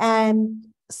 And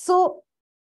so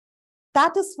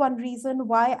that is one reason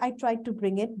why I tried to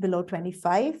bring it below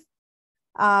 25.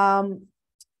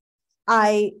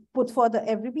 I put further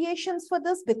abbreviations for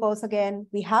this because, again,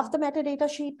 we have the metadata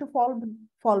sheet to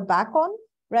fall back on,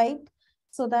 right?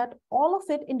 so that all of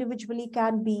it individually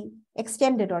can be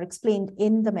extended or explained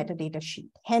in the metadata sheet.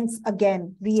 Hence,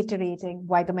 again, reiterating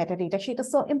why the metadata sheet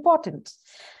is so important.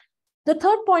 The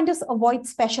third point is avoid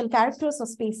special characters or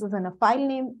spaces in a file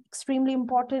name. Extremely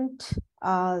important.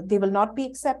 They will not be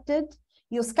accepted.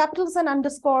 Use capitals and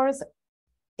underscores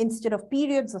instead of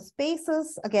periods or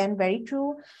spaces. Again, very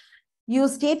true.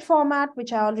 Use date format,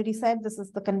 which I already said, this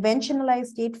is the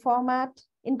conventionalized date format.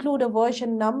 Include a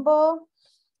version number.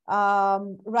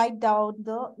 Write down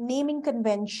the naming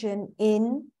convention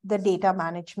in the data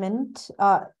management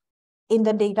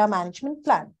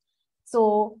plan.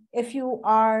 So if you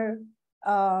are,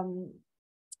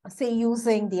 say,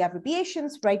 using the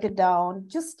abbreviations, write it down.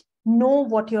 Just know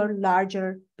what your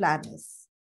larger plan is.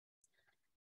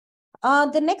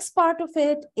 The next part of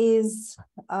it is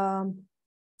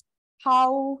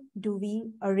how do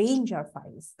we arrange our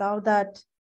files? Now that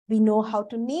we know how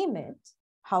to name it,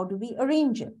 how do we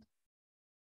arrange it?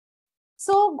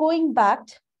 So going back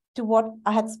to what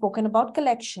I had spoken about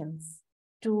collections,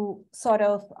 to sort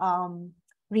of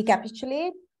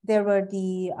recapitulate, there were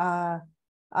the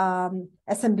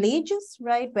assemblages,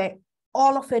 right, where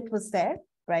all of it was there,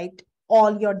 right?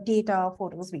 All your data,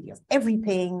 photos, videos,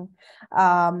 everything,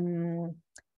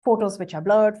 photos which are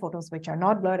blurred, photos which are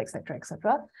not blurred, etc.,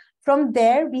 etc. From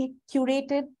there, we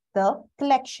curated the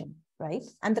collection, right?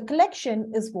 And the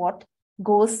collection is what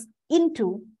goes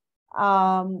into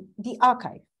the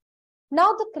archive.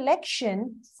 Now, the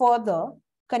collection further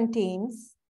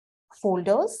contains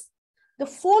folders. The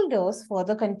folders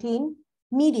further contain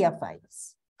media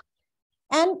files.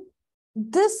 And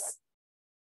this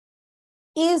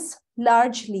is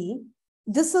largely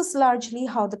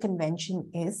how the convention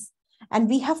is. And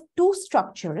we have two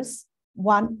structures.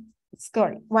 One is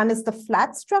the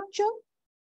flat structure,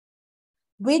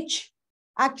 which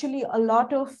actually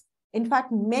in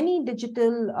fact, many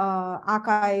digital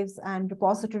archives and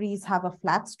repositories have a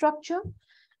flat structure.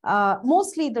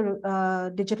 Mostly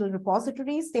the digital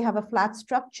repositories, they have a flat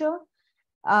structure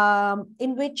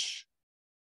in which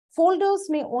folders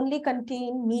may only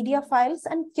contain media files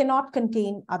and cannot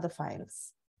contain other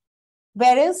files.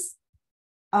 Whereas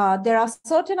there are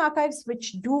certain archives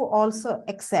which do also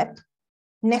accept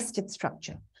nested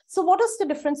structure. So what is the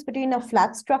difference between a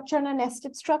flat structure and a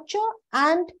nested structure,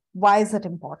 and why is it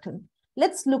important?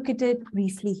 Let's look at it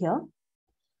briefly here.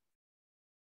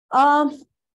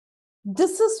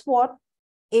 This is what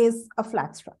is a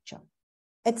flat structure.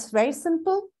 It's very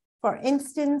simple. For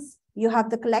instance, you have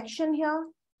the collection here.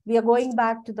 We are going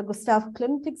back to the Gustav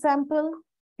Klimt example.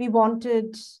 We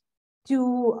wanted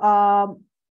to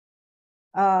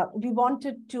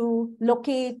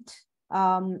locate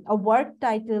a work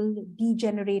titled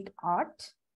Degenerate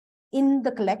Art in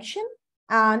the collection,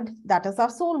 and that is our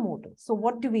sole motive. So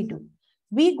what do?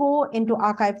 We go into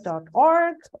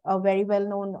archive.org, a very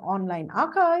well-known online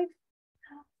archive,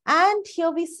 and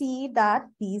here we see that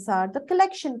these are the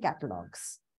collection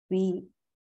catalogs.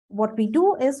 What we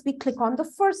do is we click on the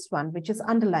first one, which is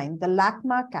underlined, the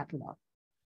LACMA catalog.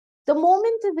 The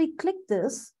moment that we click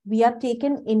this, we are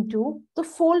taken into the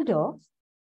folder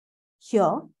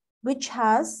here, which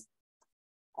has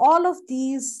all of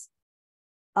these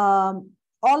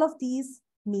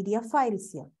media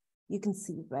files here. You can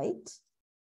see, right?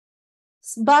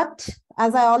 But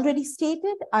as I already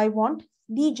stated, I want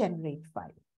degenerate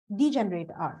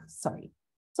art, sorry.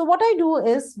 So what I do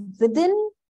is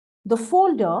within the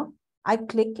folder, I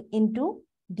click into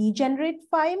degenerate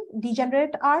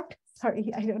art.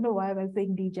 Sorry, I don't know why I was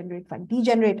saying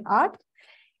degenerate art.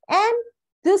 And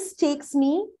this takes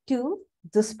me to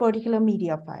this particular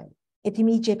media file. It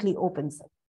immediately opens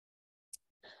it.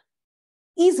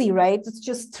 Easy, right? It's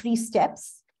just 3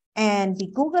 steps. And we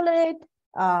Google it.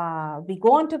 We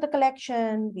go onto the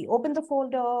collection. We open the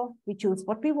folder. We choose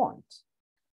what we want.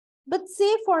 But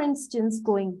say, for instance,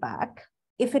 going back,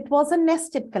 if it was a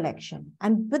nested collection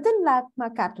and within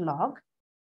LACMA catalog,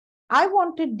 I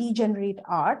wanted degenerate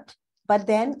art, but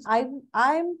then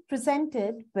I'm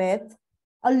presented with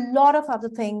a lot of other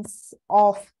things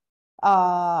of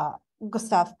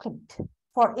Gustav Klimt.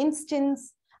 For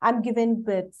instance, I'm given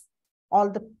with all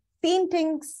the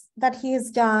paintings that he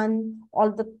has done,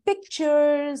 all the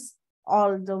pictures,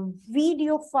 all the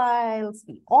video files,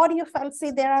 the audio files,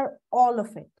 say there are all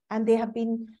of it, and they have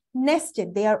been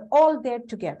nested. They are all there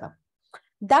together.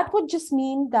 That would just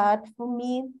mean that for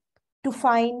me to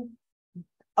find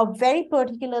a very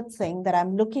particular thing that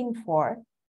I'm looking for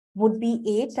would be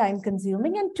A, time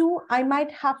consuming, and 2, I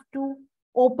might have to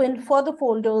open further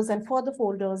folders and further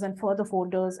folders and further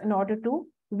folders in order to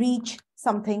reach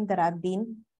something that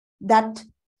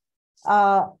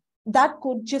that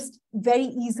could just very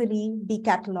easily be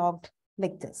cataloged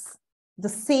like this. The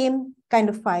same kind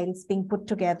of files being put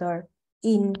together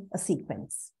in a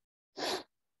sequence.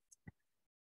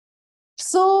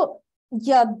 So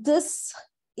yeah, this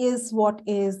is what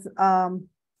is a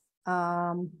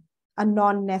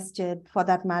non-nested, for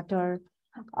that matter,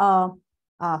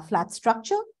 flat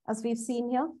structure, as we've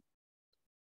seen here.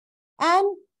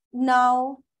 And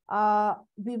now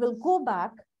we will go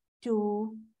back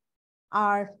to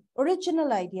our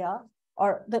original idea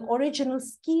or the original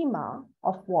schema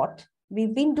of what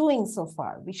we've been doing so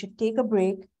far. We should take a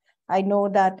break. I know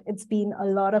that it's been a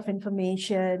lot of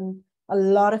information, a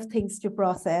lot of things to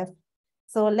process.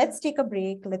 So let's take a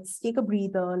break. Let's take a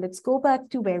breather. Let's go back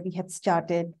to where we had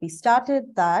started. We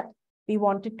started that we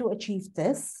wanted to achieve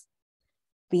this.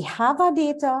 We have our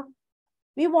data.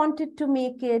 We wanted to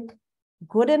make it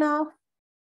good enough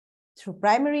through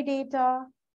primary data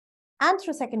and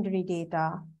through secondary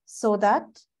data so that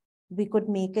we could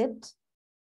make it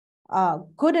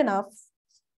good enough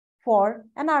for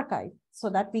an archive so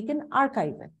that we can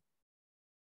archive it.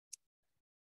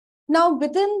 Now,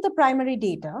 within the primary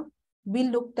data, we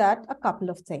looked at a couple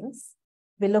of things.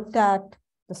 We looked at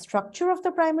the structure of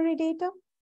the primary data.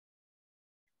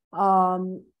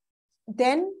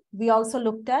 Then we also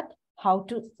looked at how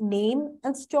to name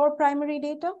and store primary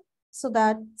data so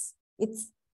that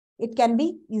it can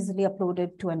be easily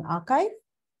uploaded to an archive.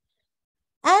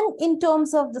 And in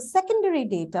terms of the secondary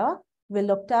data, we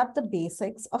looked at the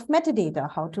basics of metadata,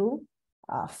 how to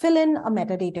fill in a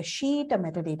metadata sheet, a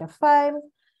metadata file.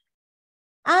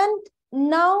 And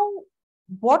now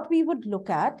what we would look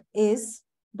at is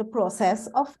the process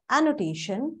of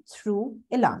annotation through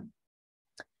ELAN.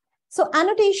 So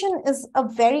annotation is a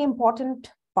very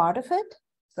important part of it,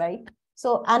 right?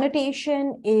 So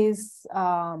annotation is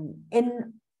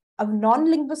in a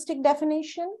non-linguistic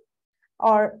definition,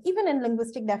 or even in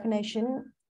linguistic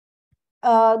definition,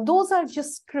 those are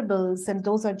just scribbles and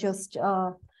those are just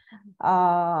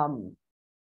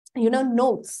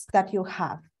notes that you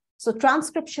have. So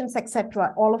transcriptions,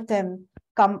 etc., all of them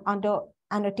come under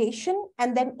annotation.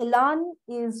 And then ELAN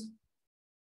is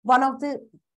one of the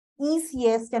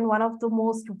easiest and one of the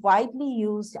most widely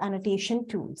used annotation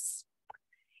tools.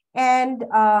 And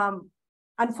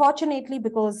unfortunately,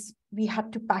 because we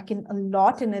had to pack in a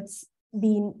lot, and it's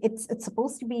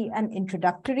supposed to be an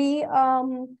introductory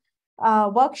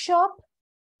workshop,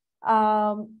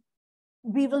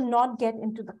 we will not get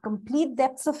into the complete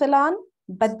depths of ELAN,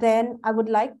 but then I would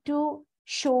like to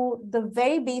show the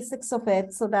very basics of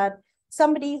it so that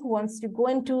somebody who wants to go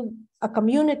into a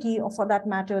community, or for that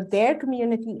matter, their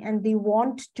community, and they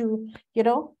want to,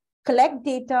 collect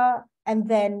data and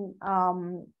then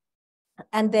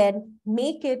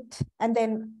make it, and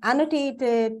then annotate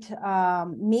it,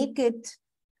 make it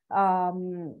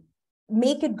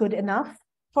good enough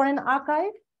for an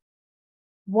archive,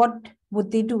 what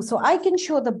would they do? So I can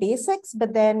show the basics,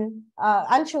 but then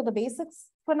I'll show the basics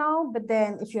for now, but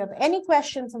then if you have any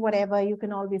questions or whatever, you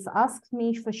can always ask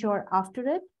me for sure after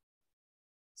it.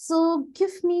 So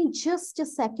give me just a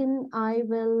second. I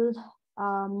will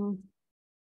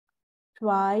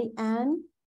try and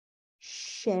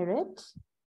share it.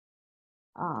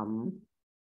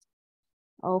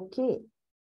 Okay.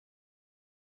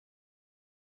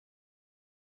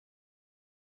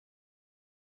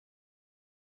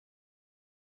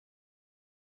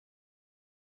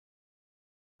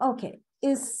 Okay,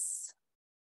 is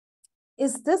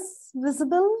this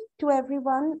visible to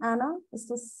everyone, Anna? Is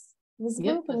this visible?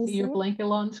 Yep, I see your blank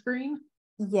ELAN screen.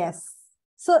 Yes.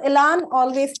 So ELAN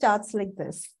always starts like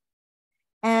this.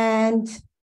 And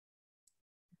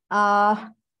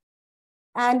to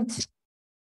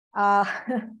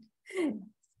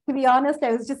be honest,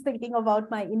 I was just thinking about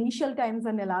my initial times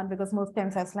on ELAN, because most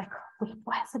times I was like, wait,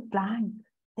 why is it blank?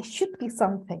 There should be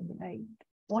something, right?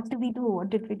 What did we do?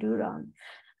 What did we do wrong?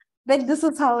 But this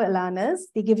is how ELAN is.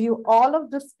 They give you all of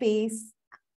the space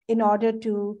in order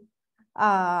to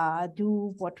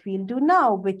do what we'll do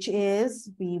now, which is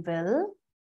we will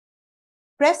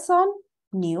press on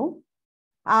new.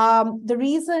 The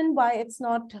reason why it's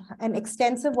not an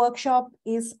extensive workshop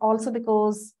is also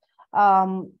because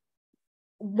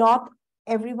not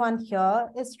everyone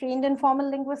here is trained in formal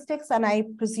linguistics, and I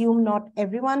presume not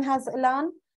everyone has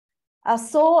ELAN.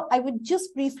 So I would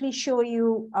just briefly show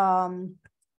you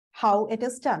how it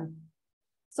is done.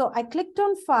 So I clicked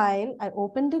on file, I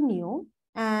opened a new,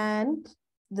 and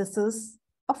this is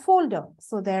a folder.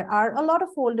 So there are a lot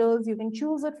of folders. You can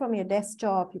choose it from your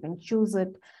desktop. You can choose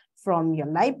it from your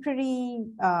library.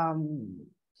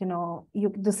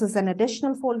 This is an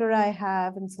additional folder I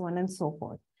have, and so on and so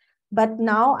forth. But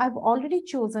now I've already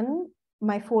chosen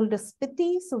my folder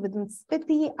Spiti. So within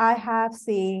Spiti, I have,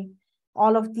 say,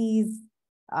 all of these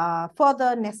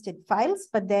further nested files,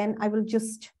 but then I will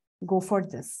just go for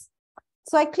this.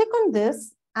 So I click on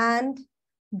this, and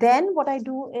then what I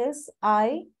do is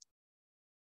I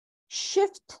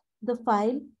shift the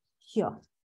file here.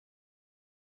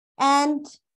 And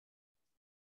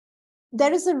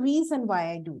there is a reason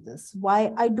why I do this,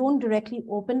 why I don't directly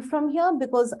open from here,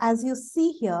 because as you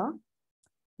see here,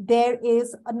 there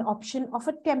is an option of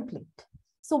a template.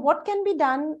 So what can be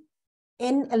done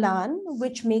in ELAN,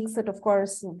 which makes it, of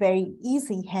course, very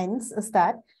easy, hence, is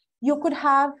that you could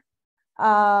have,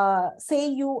 say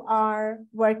you are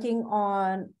working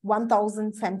on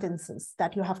 1,000 sentences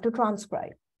that you have to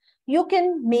transcribe. You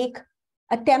can make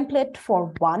a template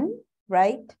for one,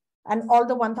 right? And all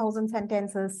the 1,000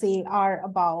 sentences, say, are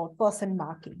about person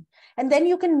marking. And then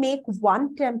you can make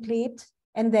one template,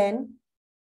 and then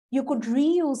you could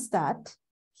reuse that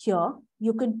here.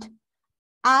 You could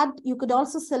add, you could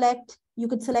also select, you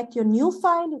could select your new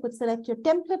file, you could select your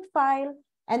template file,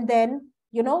 and then,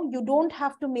 you know, you don't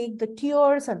have to make the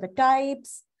tiers and the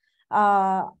types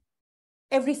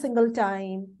every single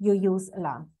time you use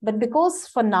ELAN. But because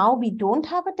for now we don't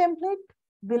have a template,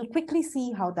 we'll quickly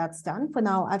see how that's done. For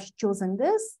now, I've chosen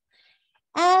this,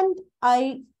 and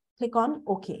I click on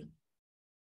OK.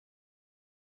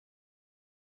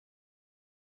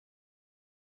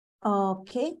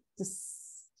 Okay,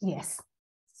 yes.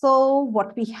 So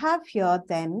what we have here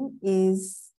then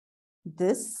is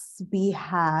this. We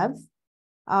have,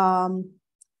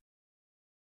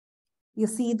 you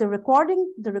see the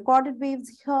recorded waves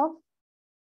here.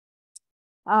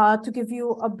 To give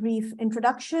you a brief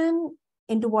introduction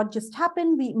into what just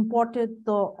happened, we imported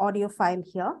the audio file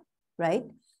here, right?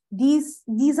 These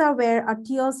are where our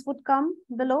tiers would come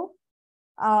below.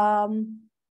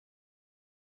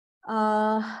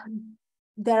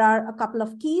 There are a couple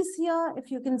of keys here.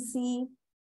 If you can see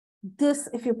this,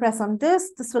 if you press on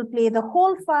this, this will play the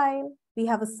whole file. We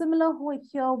have a similar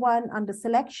here one under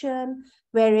selection,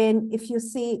 wherein if you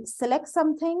say select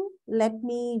something, let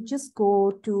me just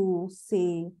go to,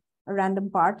 say, a random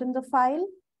part in the file,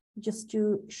 just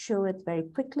to show it very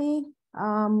quickly.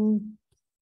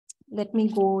 Let me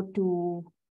go to,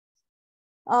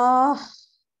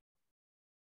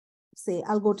 say,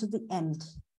 I'll go to the end.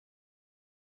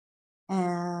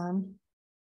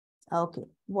 Okay,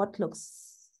 what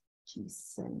looks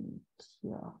decent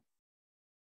here?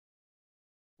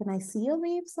 Can I see a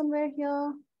wave somewhere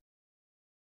here?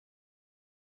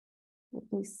 Let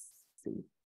me see.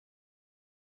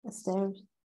 Is there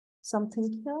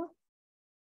something here?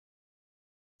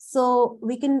 So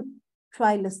we can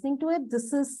try listening to it.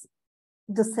 This is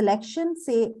the selection,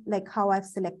 say, like how I've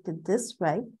selected this,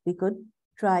 right? We could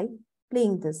try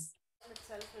playing this.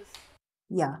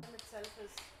 Yeah.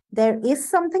 There is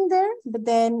something there, but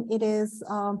then it is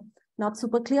not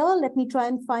super clear. Let me try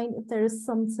and find if there is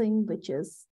something which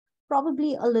is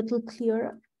probably a little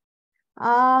clearer.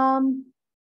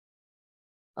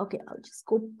 Okay, I'll just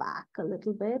go back a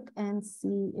little bit and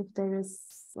see if there is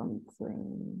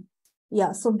something.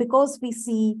 Yeah, so because we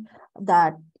see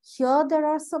that here there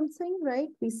are something, right?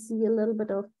 We see a little bit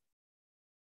of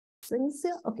things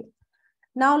here. Okay,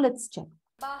 now let's check.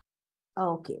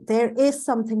 Okay, there is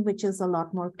something which is a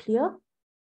lot more clear.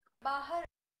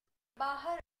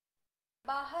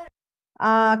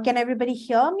 Can everybody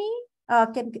hear me?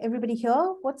 Can everybody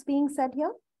hear what's being said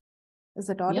here? Is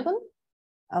it audible?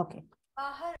 Yeah. Okay.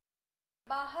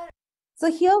 So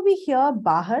here we hear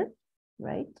Bahar,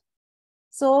 right?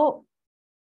 So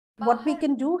what we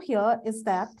can do here is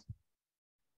that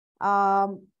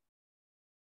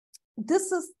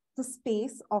this is the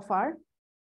space of our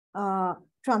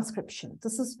transcription.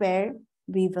 This is where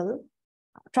we will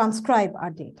transcribe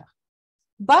our data.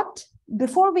 But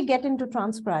before we get into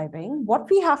transcribing, what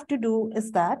we have to do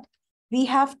is that we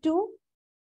have to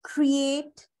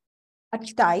create a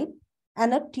type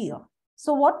and a tier.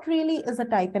 So what really is a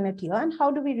type and a tier, and how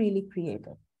do we really create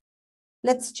it?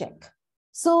 Let's check.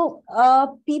 So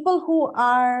people who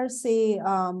are, say,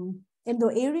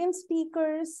 Indo-Aryan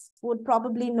speakers would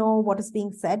probably know what is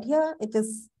being said here.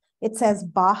 It says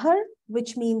Bahar,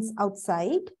 which means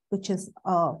outside, which is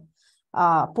a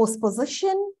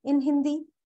postposition in Hindi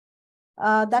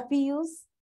that we use.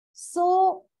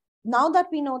 So now that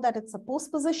we know that it's a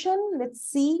postposition, let's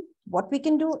see what we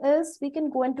can do is we can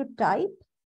go into type.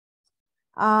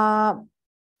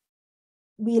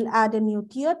 We'll add a new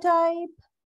tier type.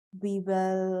 We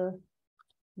will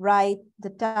write the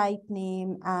type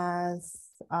name as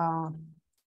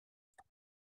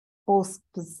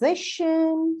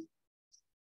postposition.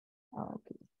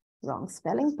 Okay, wrong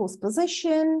spelling,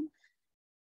 postposition.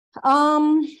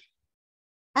 And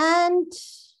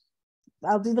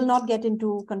we will not get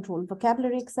into control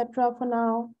vocabulary, etc. for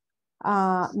now.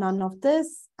 None of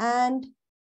this. And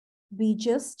we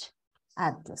just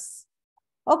add this.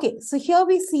 Okay, so here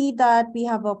we see that we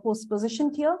have a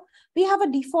postposition tier. We have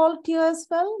a default tier as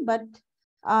well, but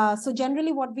so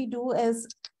generally what we do is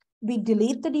we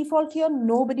delete the default tier.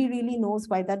 Nobody really knows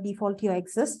why that default tier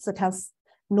exists. It has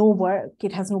no work,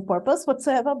 it has no purpose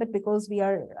whatsoever, but because we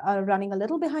are running a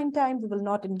little behind time, we will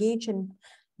not engage in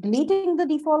deleting the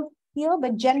default tier,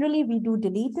 but generally we do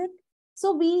delete it.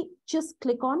 So we just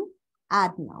click on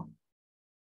add now.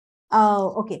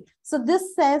 Oh, okay. So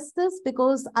this says this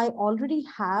because I already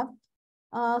have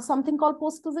something called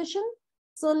postposition.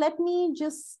 So let me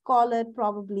just call it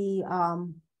probably, I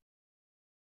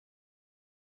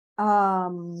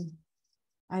don't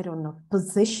know,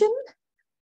 position.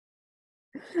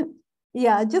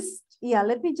 Yeah,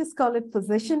 let me just call it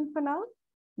position for now,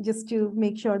 just to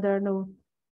make sure there are no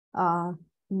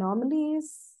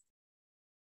anomalies.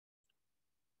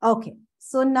 Okay,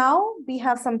 so now we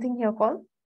have something here called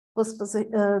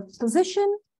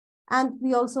position, and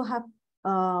we also have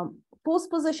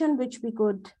postposition, which we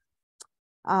could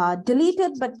delete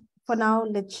it, but for now,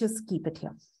 let's just keep it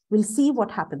here. We'll see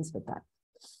what happens with that.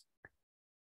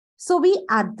 So we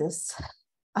add this.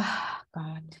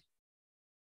 God.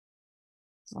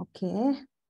 Okay.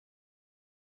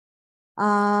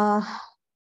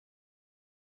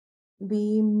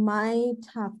 We might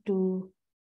have to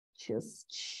just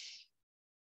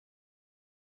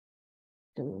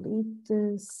delete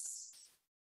this.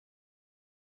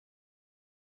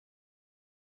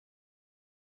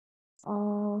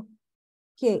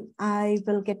 Okay, I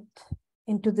will get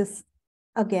into this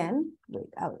again.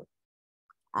 Wait, I will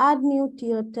add new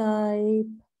tier type.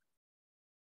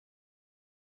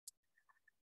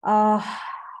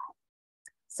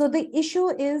 So the issue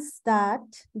is that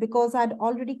because I'd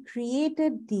already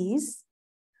created these,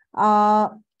 I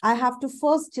have to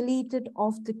first delete it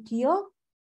off the tier,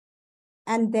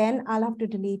 and then I'll have to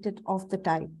delete it off the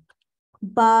type.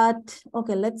 But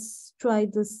okay, let's try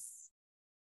this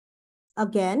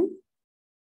again.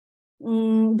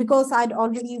 Because I'd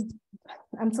already,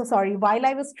 I'm so sorry, while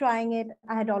I was trying it,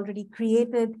 I had already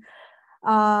created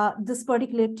this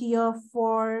particular tier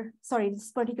for,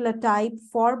 this particular type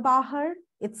for Bahar.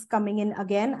 It's coming in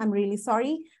again. I'm really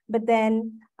sorry. But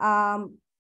then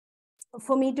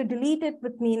for me to delete it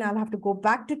would mean I'll have to go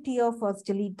back to tier, first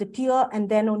delete the tier, and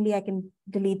then only I can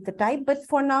delete the type. But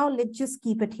for now, let's just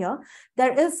keep it here.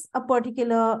 There is a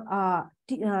particular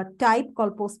type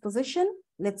called postposition.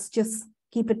 Let's just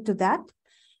keep it to that.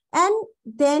 And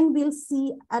then we'll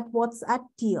see at what's at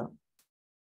tier.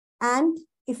 And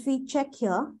if we check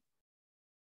here,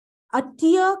 a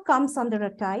tier comes under a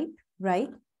type, right?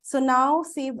 So now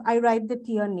say I write the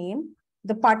tier name,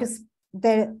 the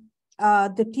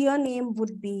tier name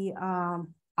would be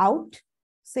out,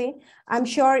 say. I'm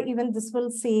sure even this will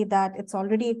say that it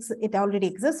already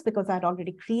exists because I'd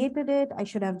already created it. I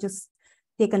should have just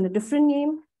taken a different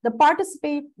name. The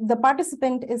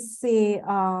participant is, say,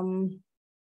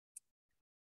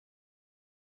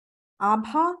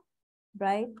 Abha,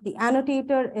 right? The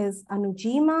annotator is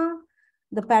Anujeema.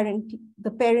 The parent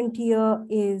tier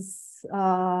is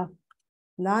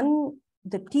none.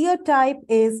 The tier type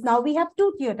is, now we have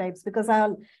two tier types because I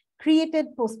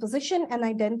created postposition and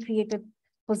I then created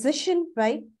position,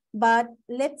 right? But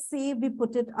let's say we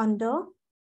put it under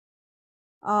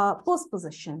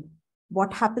postposition.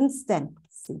 What happens then?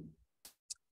 See.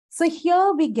 So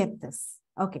here we get this.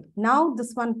 Okay, now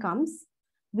this one comes.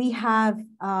 We have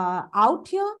out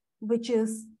here, which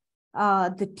is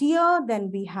the tier.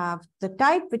 Then we have the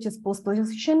type, which is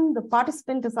postposition. The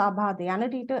participant is Abha, the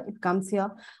annotator. It comes here.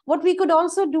 What we could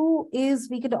also do is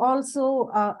we could also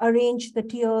arrange the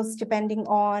tiers depending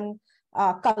on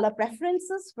color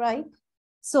preferences, right?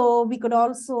 So we could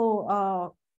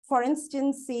also, for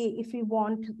instance, say if we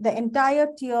want the entire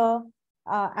tier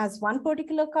as one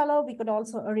particular color, we could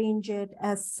also arrange it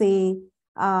as, say,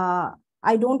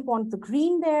 I don't want the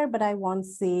green there, but I want,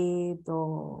 say,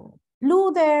 the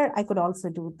blue there. I could also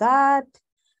do that.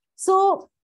 So,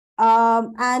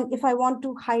 and if I want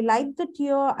to highlight the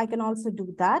tier, I can also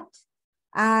do that.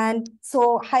 And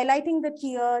so highlighting the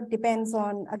tier depends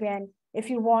on, again, if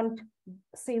you want,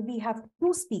 say we have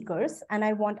two speakers and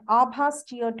I want Abha's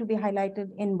tier to be highlighted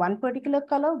in one particular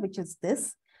color, which is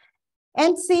this.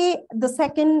 And say the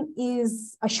second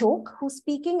is Ashok who's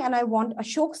speaking and I want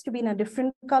Ashok's to be in a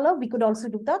different color. We could also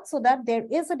do that so that there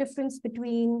is a difference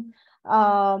between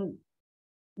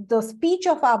the speech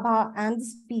of Abha and the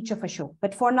speech of Ashok.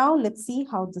 But for now, let's see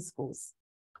how this goes.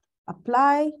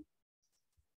 Apply.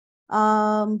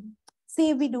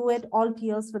 Say we do it all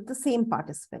tiers with the same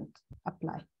participant,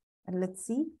 apply. And let's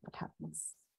see what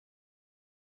happens.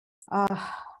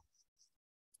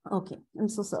 Okay, I'm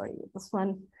so sorry, this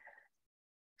one.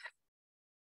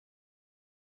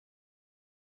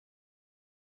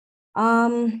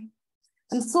 I'm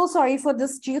so sorry for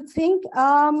this. Do you think,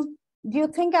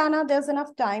 Anna, there's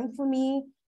enough time for me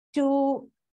to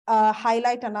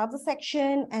highlight another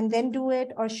section and then do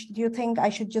it? Or do you think I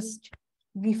should just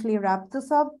briefly wrap this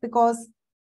up? Because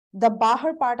the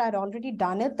Bahar part, I'd already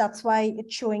done it. That's why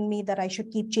it's showing me that I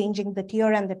should keep changing the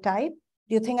tier and the type.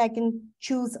 Do you think I can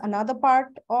choose another part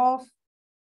of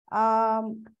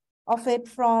it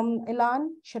from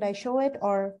ELAN? Should I show it,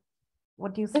 or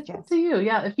what do you suggest? It's up to you.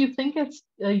 Yeah, if you think it's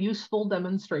a useful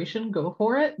demonstration, go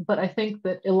for it. But I think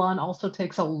that ELAN also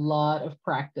takes a lot of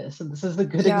practice. And this is a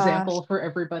good example for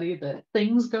everybody that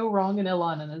things go wrong in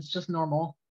ELAN and it's just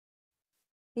normal.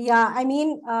 Yeah, I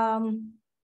mean,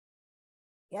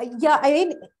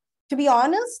 to be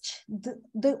honest,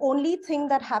 the only thing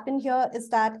that happened here is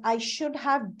that I should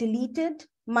have deleted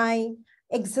my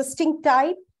existing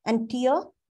type and tier,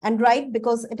 and right,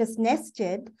 because it is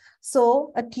nested.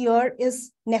 So a tier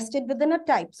is nested within a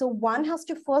type. So one has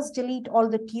to first delete all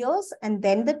the tiers and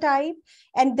then the type.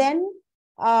 And then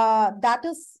that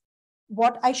is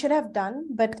what I should have done,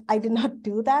 but I did not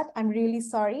do that. I'm really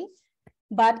sorry,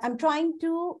 but I'm trying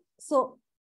to, so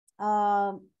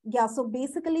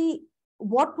basically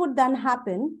what would then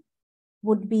happen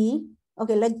would be,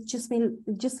 okay, let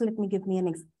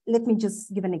me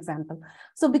just give an example.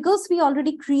 So because we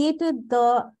already created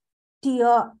the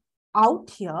tier out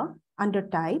here under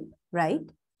type,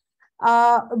 right?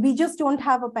 We just don't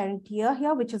have a parent tier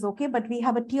here, which is okay, but we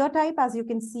have a tier type, as you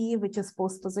can see, which is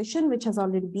post position, which has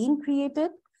already been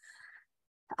created.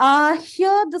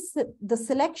 Here, the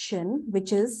selection,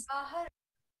 which is,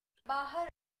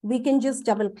 we can just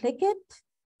double click it,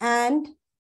 and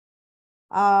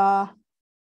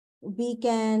we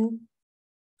can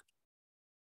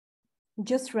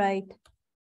just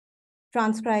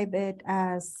transcribe it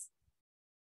as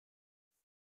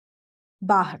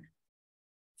Bahar,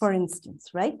 for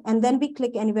instance, right? And then we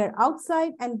click anywhere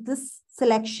outside and this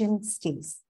selection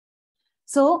stays.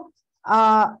 So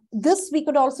this we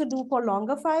could also do for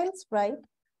longer files, right?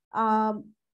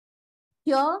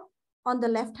 Here on the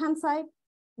left-hand side,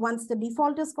 once the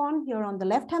default is gone, here on the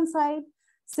left-hand side,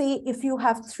 say if you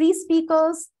have 3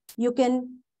 speakers, you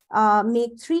can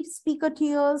make 3 speaker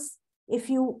tiers. If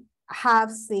you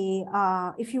have, say,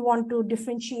 if you want to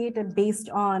differentiate it based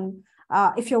on,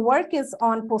 if your work is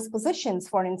on postpositions,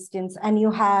 for instance, and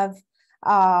you have,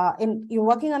 you're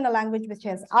working on a language which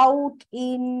has out,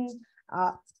 in,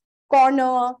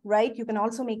 corner, right? You can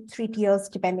also make 3 tiers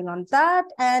depending on that,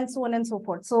 and so on and so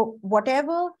forth. So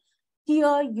whatever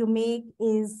tier you make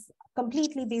is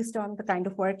completely based on the kind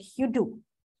of work you do.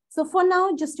 So for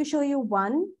now, just to show you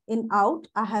one in out,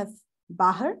 I have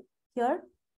Bahar here.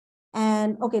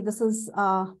 And okay, this is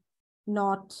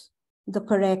not the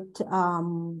correct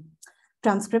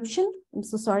transcription. I'm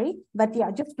so sorry, but yeah,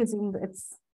 just presume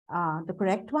it's the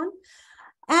correct one.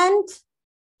 And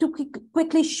to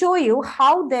quickly show you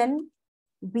how then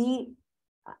we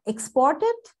export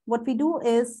it, what we do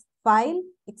is file,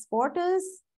 exporters.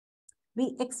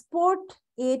 We export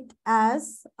it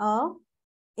as a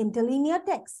interlinear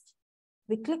text.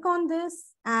 We click on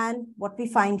this, and what we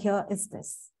find here is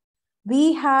this.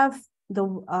 We have the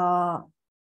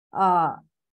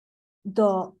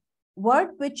word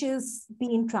which is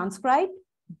being transcribed,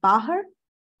 Bahar,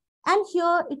 and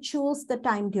here it shows the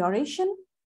time duration.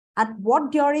 At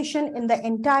what duration in the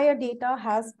entire data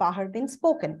has Bahar been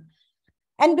spoken?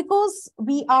 And because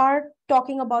we are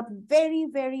talking about very,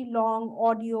 very long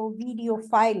audio, video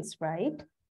files, right?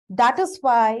 That is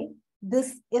why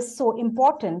this is so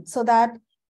important, so that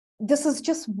this is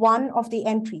just one of the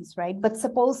entries, right? But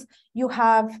suppose you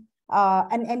have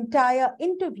an entire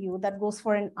interview that goes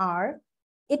for an hour,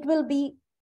 it will be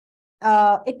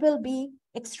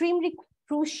extremely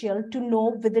crucial to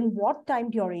know within what time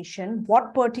duration,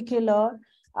 what particular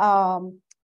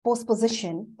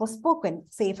postposition was spoken,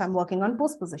 say if I'm working on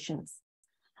postpositions.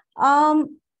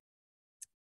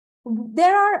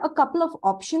 There are a couple of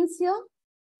options here,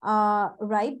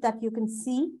 right, that you can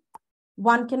see.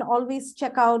 One can always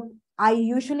check out. I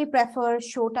usually prefer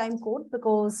show time code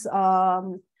because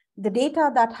the data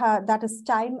that is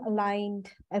time aligned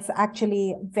is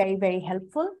actually very, very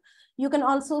helpful. You can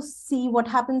also see what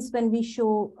happens when we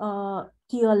show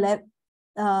tier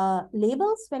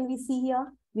labels. When we see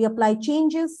here, we apply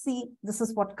changes. See, this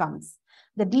is what comes.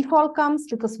 The default comes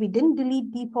because we didn't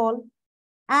delete default.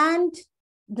 And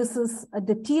this is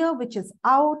the tier which is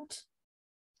out.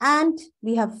 And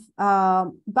we have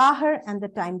Bahar and the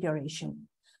time duration.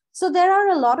 So there are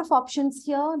a lot of options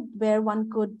here where one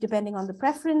could, depending on the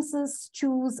preferences,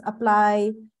 choose,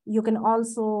 apply. You can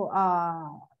also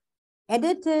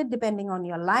edit it depending on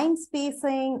your line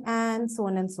spacing and so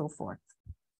on and so forth.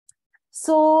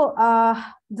 So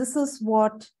this is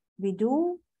what we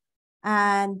do.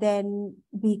 And then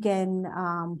we can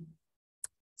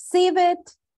save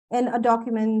it in a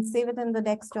document, save it in the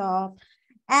desktop.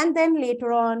 And then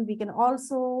later on, we can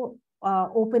also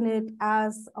open it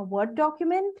as a Word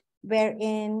document,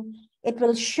 wherein it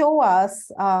will show us,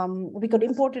 we could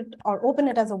import it or open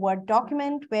it as a Word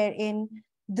document, wherein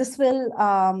this will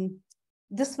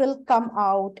come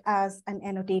out as an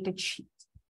annotated sheet.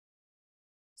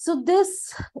 So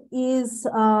this is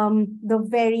the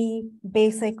very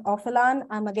basic of ELAN.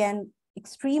 I'm again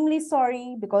extremely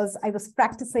sorry because I was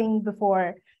practicing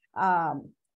before,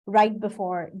 right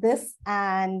before this,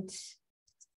 and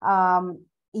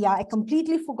yeah, I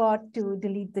completely forgot to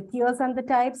delete the tiers and the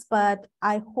types, but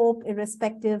I hope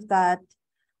irrespective that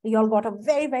you all got a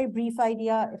very, very brief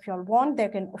idea. If you all want, there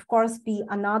can of course be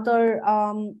another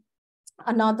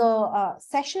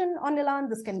session on ELAN.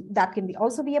 That can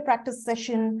also be a practice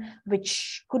session,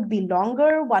 which could be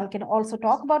longer. One can also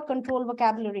talk about control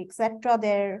vocabulary, etc.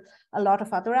 There are a lot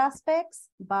of other aspects,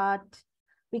 but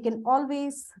we can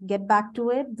always get back to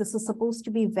it. This is supposed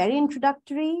to be very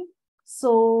introductory.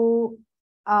 So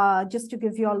just to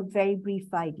give you all a very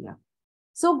brief idea.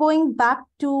 So going back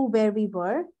to where we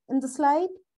were in the slide,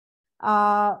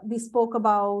 we spoke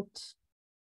about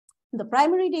the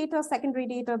primary data, secondary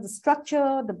data, the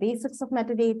structure, the basics of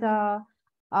metadata,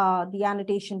 the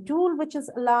annotation tool, which is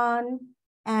ELAN,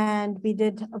 and we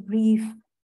did a brief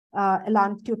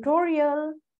ELAN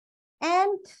tutorial.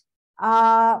 And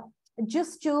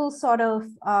just to sort of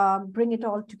bring it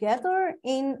all together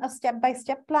in a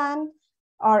step-by-step plan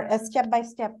or a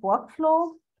step-by-step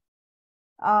workflow,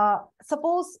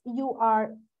 suppose you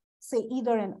are, say,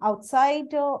 either an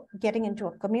outsider getting into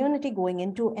a community,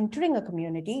 entering a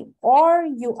community, or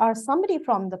you are somebody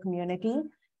from the community.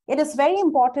 It is very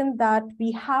important that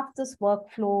we have this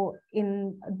workflow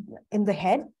in the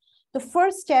head. The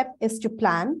first step is to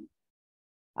plan.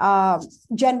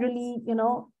 Generally,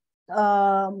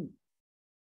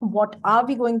 what are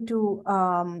we going to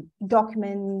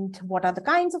document? What are the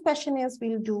kinds of questionnaires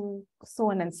we'll do? So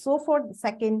on and so forth. The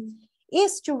second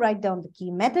is to write down the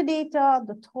key metadata.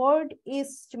 The third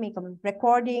is to make a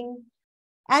recording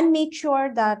and make sure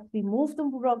that we move the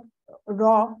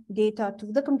raw data to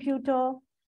the computer.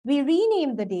 We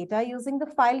rename the data using the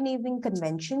file naming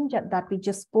convention that we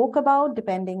just spoke about,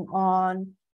 depending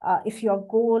on if your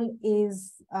goal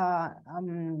is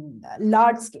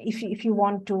large, if you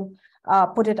want to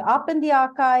put it up in the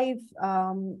archive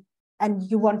and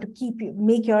you want to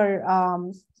make your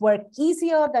work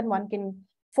easier, then one can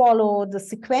follow the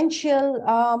sequential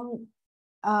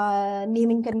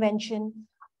naming convention.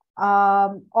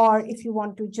 Or if you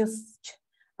want to just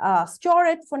store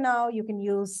it for now, you can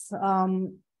use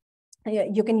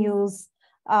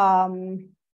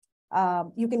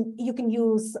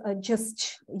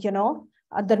just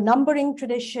the numbering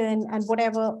tradition and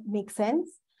whatever makes sense.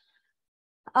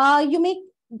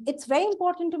 It's very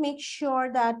important to make sure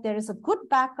that there is a good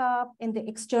backup in the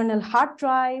external hard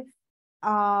drive.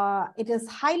 It is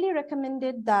highly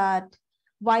recommended that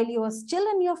while you are still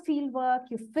in your fieldwork,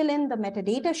 you fill in the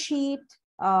metadata sheet,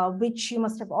 which you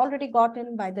must have already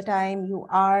gotten by the time you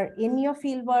are in your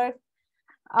fieldwork.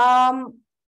 Along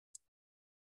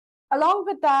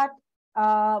with that,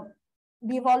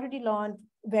 we've already learned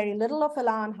very little of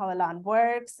ELAN, how ELAN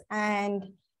works,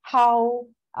 and how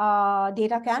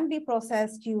data can be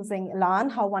processed using ELAN,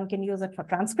 how one can use it for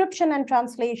transcription and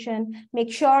translation. Make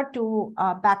sure to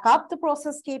back up the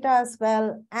processed data as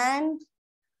well, and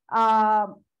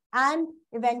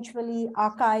eventually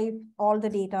archive all the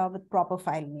data with proper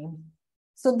file name.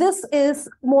 So this is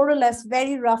more or less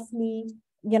very roughly,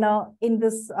 in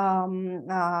this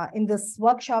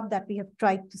workshop that we have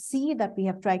tried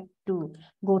to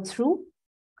go through.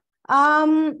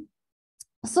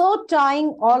 So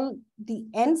tying all the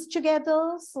ends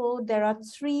together, so there are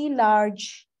three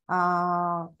large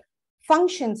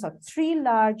functions or three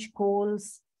large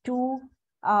goals to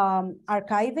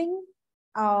archiving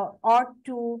or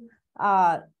to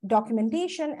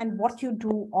documentation and what you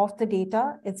do of the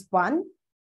data is one.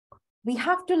 We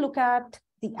have to look at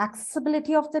the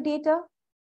accessibility of the data,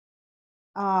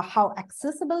 how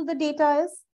accessible the data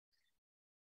is.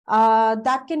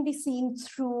 That can be seen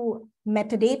through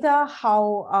metadata,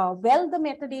 how well the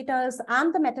metadata is,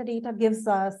 and the metadata gives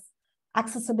us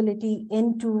accessibility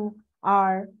into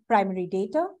our primary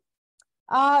data.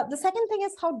 The second thing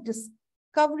is how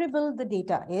discoverable the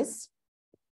data is.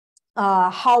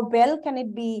 How well can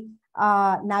it be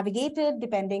navigated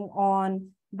depending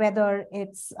on whether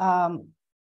it's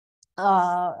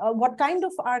what kind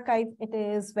of archive it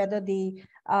is, whether they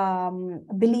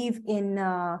believe in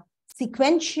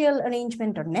sequential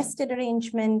arrangement or nested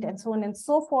arrangement, and so on and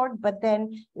so forth. But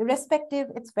then irrespective,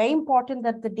 it's very important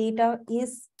that the data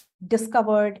is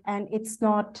discovered and it's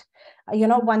not,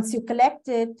 once you collect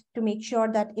it, to make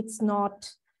sure that it's not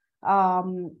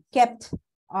kept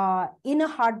in a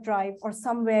hard drive or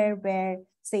somewhere where,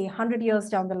 say, 100 years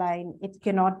down the line, it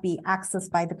cannot be accessed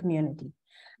by the community.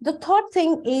 The third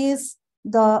thing is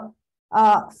the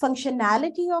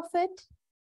functionality of it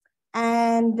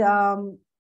and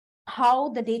how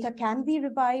the data can be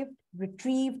revived,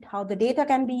 retrieved, how the data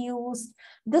can be used.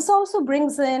 This also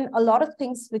brings in a lot of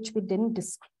things which we didn't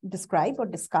describe or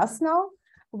discuss now,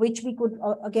 which we could,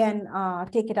 again,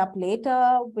 take it up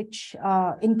later, which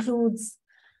includes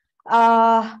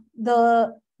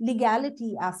the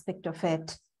legality aspect of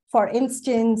it. For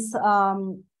instance,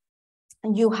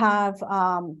 you have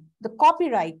the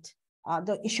copyright,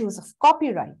 the issues of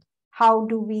copyright. How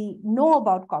do we know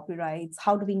about copyrights?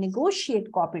 How do we negotiate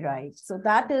copyrights? So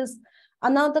that is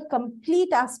another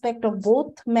complete aspect of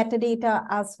both metadata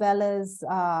as well as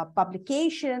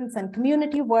publications and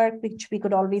community work, which we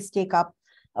could always take up,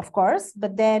 of course.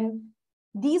 But then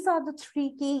these are the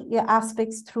three key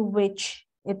aspects through which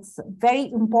it's very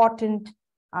important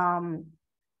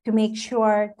to make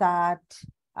sure that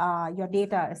your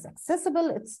data is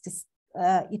accessible,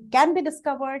 it can be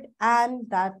discovered, and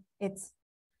that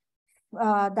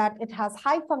that it has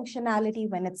high functionality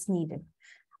when it's needed.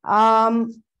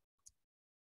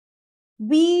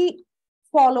 We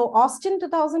follow Austin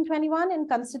 2021 in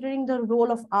considering the role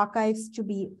of archives to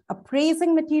be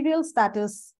appraising materials, that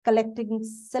is collecting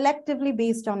selectively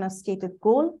based on a stated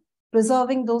goal,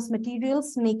 preserving those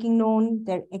materials, making known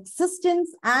their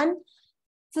existence, and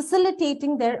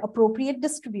facilitating their appropriate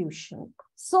distribution.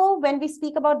 So when we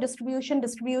speak about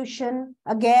distribution,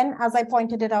 again, as I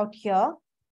pointed it out here,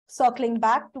 circling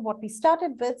back to what we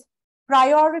started with,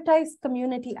 prioritize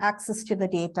community access to the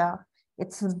data.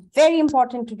 It's very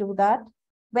important to do that.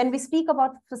 When we speak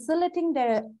about facilitating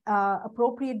their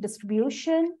appropriate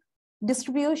distribution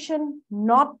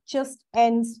not just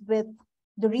ends with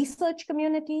the research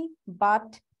community,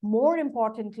 but more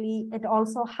importantly, it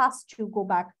also has to go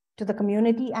back to the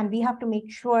community, and we have to make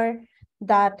sure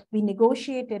that we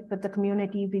negotiate it with the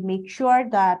community. We make sure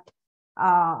that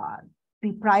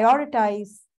we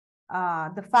prioritize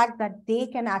the fact that they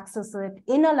can access it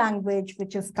in a language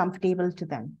which is comfortable to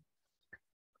them.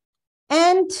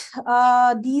 And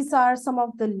these are some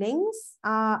of the links.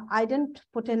 I didn't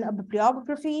put in a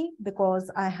bibliography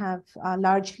because I have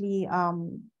largely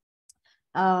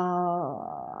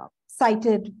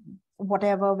cited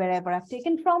wherever I've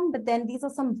taken from, but then these are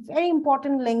some very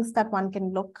important links that one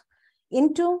can look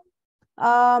into.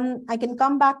 I can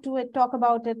come back to it, talk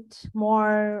about it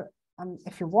more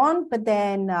if you want, but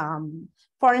then,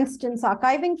 for instance,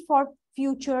 Archiving for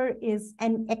Future is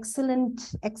an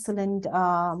excellent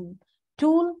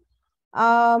tool.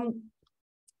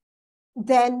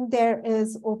 Then there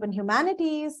is Open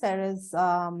Humanities, there is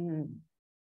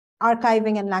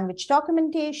Archiving and Language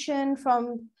Documentation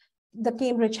from the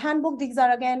Cambridge Handbook. These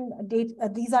are again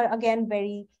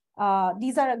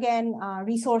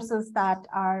resources that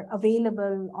are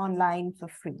available online for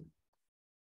free.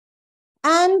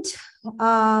 And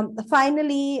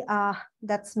finally,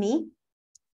 that's me.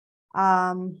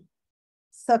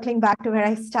 Circling back to where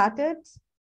I started,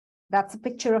 that's a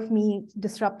picture of me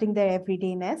disrupting their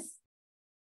everydayness.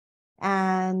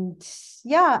 And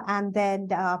yeah, and then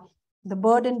the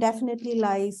burden definitely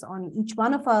lies on each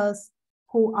one of us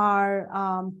who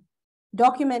are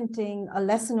documenting a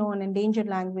lesser known endangered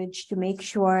language to make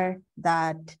sure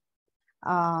that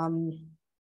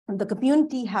the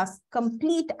community has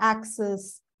complete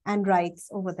access and rights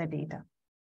over the data.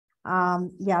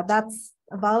 Yeah, that's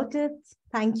about it.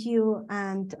 Thank you.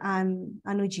 And I'm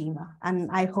Anujeema, and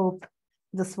I hope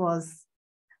this was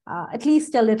at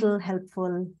least a little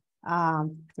helpful.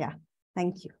 Yeah,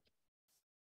 thank you.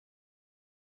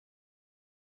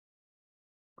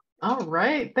 All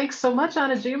right. Thanks so much,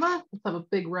 Anujeema. Let's have a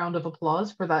big round of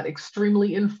applause for that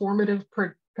extremely informative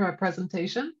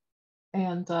presentation.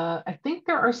 And I think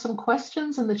there are some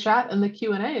questions in the chat and the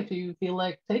Q&A if you feel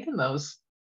like taking those.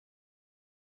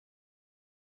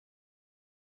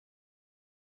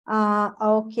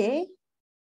 Okay.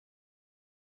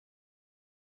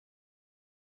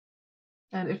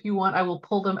 And if you want, I will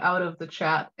pull them out of the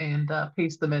chat and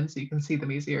paste them in so you can see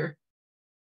them easier.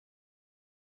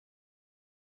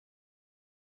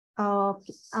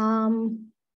 Okay.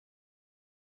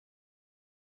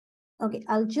 Okay,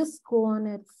 I'll just go on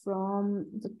it from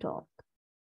the top.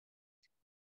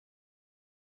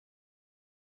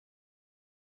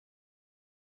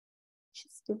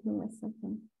 Just give me a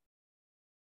second.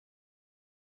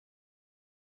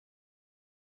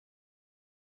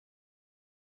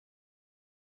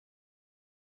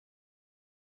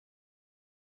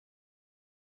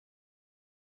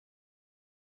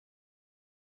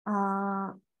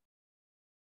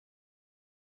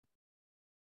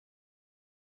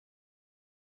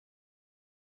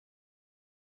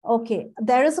 Okay,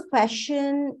 there is a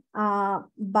question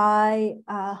by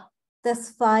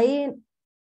Tasfai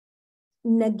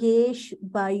Nagesh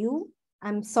Bayu.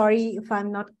 I'm sorry if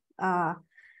I'm not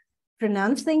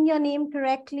pronouncing your name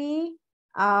correctly.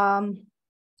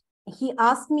 He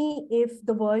asked me if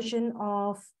the version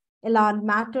of ELAN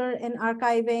matter in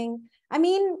archiving. I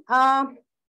mean,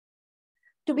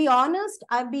 to be honest,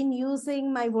 I've been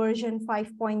using my version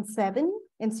 5.7,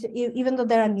 even though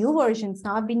there are new versions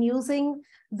now. I've been using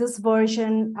this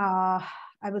version, I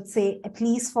would say, at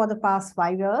least for the past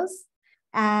 5 years.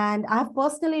 And I've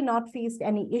personally not faced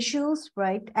any issues,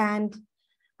 right? And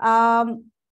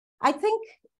I think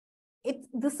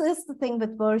this is the thing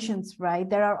with versions, right?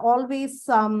 There are always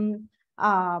some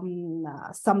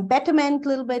betterment a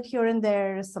little bit here and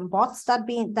there, some bots that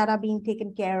are being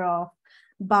taken care of.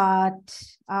 But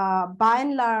by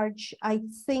and large, I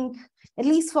think, at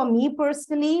least for me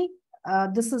personally,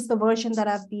 this is the version that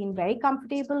I've been very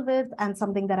comfortable with and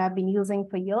something that I've been using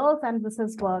for years, and this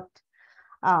has worked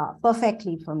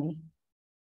perfectly for me.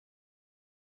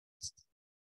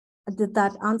 Did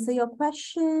that answer your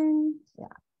question? Yeah.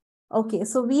 Okay,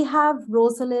 so we have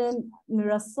Rosalind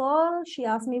Mirasol. She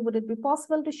asked me, would it be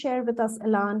possible to share with us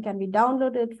ELAN? Can we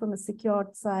download it from a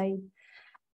secured site?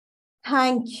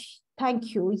 Thank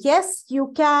you. Yes,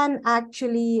 you can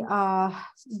actually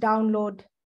download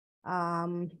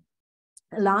ELAN.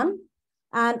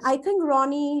 And I think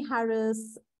Ronnie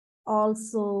Harris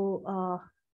also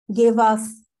gave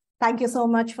us, thank you so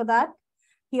much for that.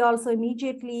 He also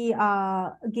immediately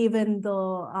gave in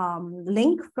the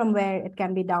link from where it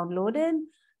can be downloaded.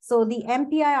 So the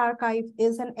MPI archive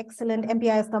is an excellent,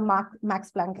 MPI is the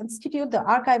Max Planck Institute. The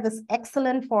archive is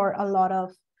excellent for a lot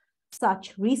of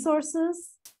such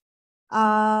resources.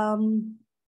 Yeah.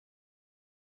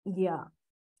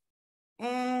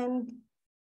 And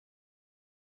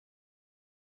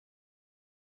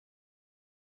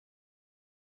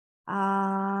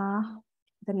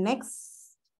the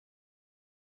next,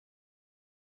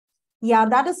 yeah,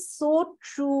 that is so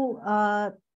true.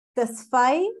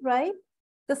 Tasfai, right?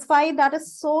 Tasfai, that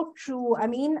is so true. I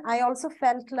mean, I also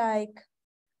felt like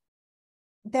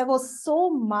there was so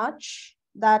much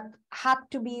that had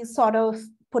to be sort of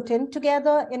put in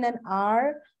together in an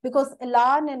hour, because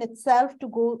ELAN in itself, to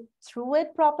go through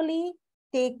it properly,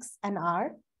 takes an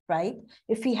hour, right?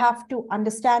 If we have to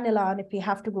understand ELAN, if we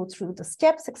have to go through the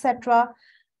steps, etc.,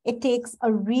 it takes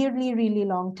a really, really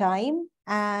long time.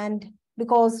 And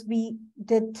because we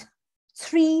did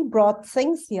 3 broad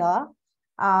things here,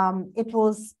 it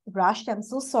was rushed. I'm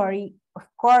so sorry. Of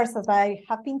course, as I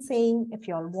have been saying, if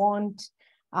you all want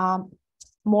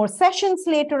more sessions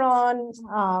later on,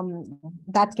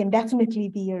 that can definitely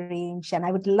be arranged, and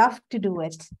I would love to do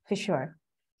it for sure.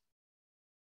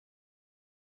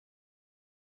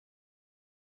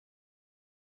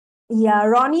 Yeah,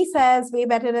 Ronnie says way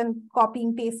better than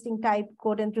copying, pasting type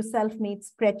code into self-made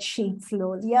spreadsheets,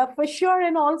 lol. Yeah, for sure.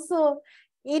 And also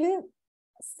in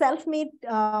self-made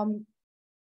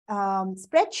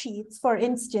spreadsheets, for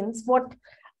instance,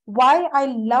 why I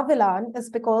love ELAN is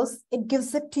because it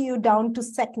gives it to you down to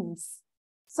seconds.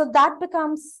 So that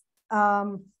becomes,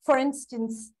 for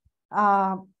instance,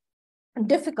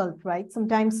 difficult, right?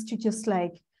 Sometimes to just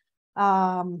like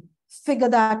figure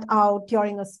that out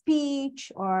during a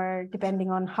speech, or depending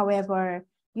on however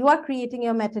you are creating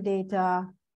your metadata.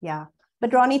 Yeah.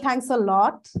 But Ronnie, thanks a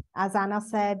lot. As Anna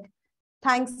said,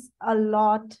 thanks a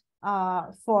lot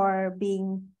for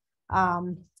being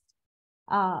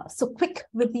so quick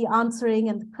with the answering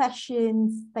and the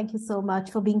questions. Thank you so much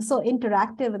for being so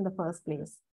interactive in the first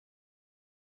place.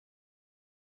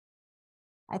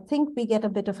 I think we get a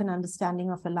bit of an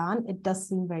understanding of ELAN. It does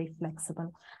seem very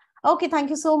flexible. Okay, thank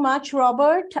you so much,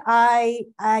 Robert. I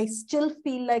still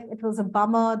feel like it was a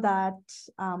bummer that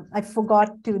I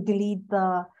forgot to delete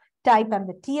the type and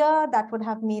the tier. That would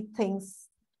have made things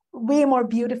way more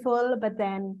beautiful, but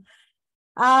then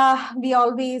we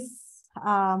always,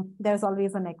 there's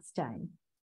always a next time.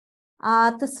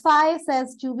 Tasfai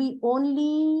says, do we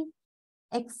only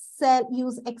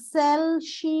use Excel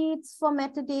sheets for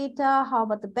metadata? How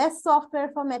about the best software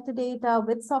for metadata?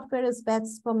 Which software is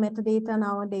best for metadata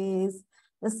nowadays?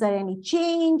 Is there any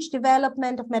change,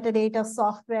 development of metadata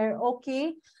software?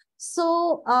 Okay.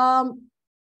 So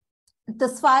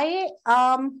this why,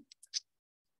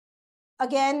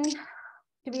 again,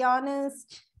 to be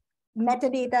honest,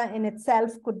 metadata in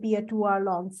itself could be a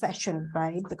 2-hour-long session,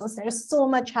 right? Because there's so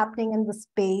much happening in the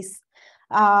space.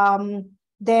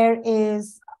 There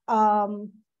is,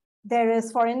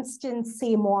 for instance,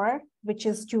 Say More, which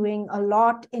is doing a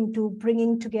lot into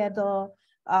bringing together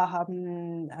a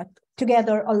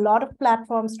lot of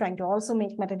platforms, trying to also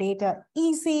make metadata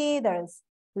easy. There's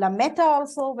La Meta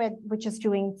also, which is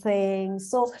doing things.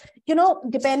 So, you know,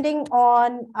 depending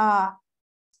on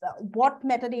what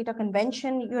metadata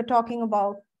convention you're talking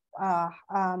about,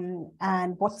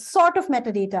 and what sort of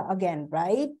metadata, again,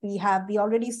 right? We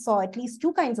already saw at least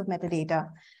 2 kinds of metadata.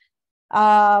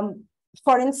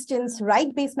 For instance,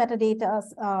 right-based metadata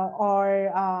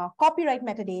or copyright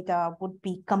metadata would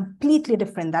be completely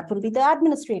different. That will be the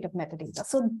administrative metadata.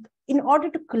 So in order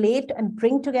to collate and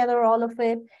bring together all of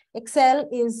it, Excel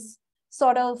is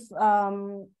sort of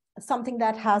something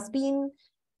that has been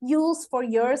used for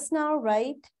years now,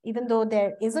 right? Even though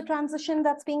there is a transition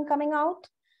that's been coming out,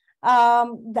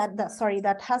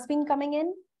 that has been coming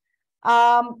in.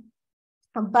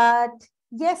 But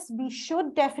yes, we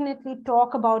should definitely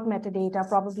talk about metadata,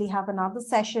 probably have another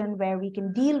session where we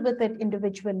can deal with it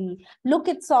individually, look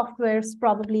at softwares,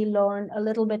 probably learn a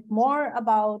little bit more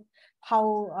about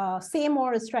how Say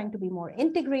More is trying to be more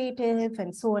integrative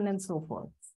and so on and so forth.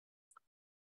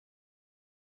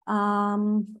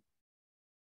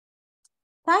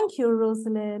 Thank you,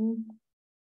 Rosalind.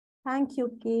 Thank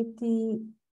you, Katie.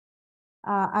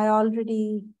 I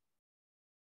already,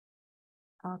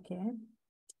 okay.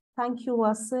 Thank you,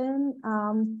 Wasim.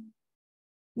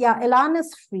 Yeah, ELAN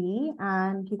is free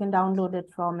and you can download it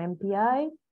from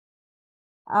MPI.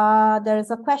 There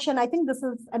is a question, I think this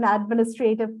is an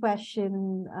administrative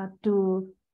question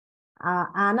to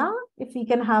Anna. If we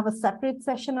can have a separate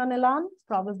session on ELAN,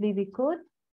 probably we could.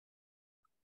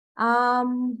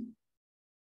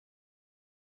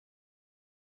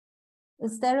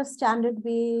 Is there a standard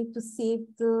way to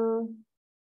save the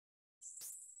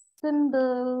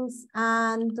symbols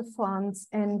and the fonts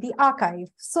in the archive?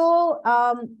 So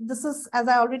this is, as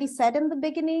I already said in the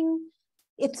beginning,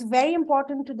 it's very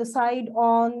important to decide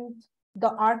on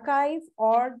the archive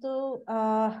or the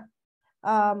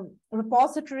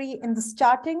repository in the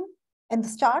start,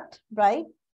 right?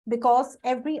 Because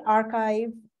every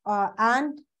archive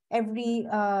and every,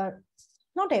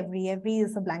 not every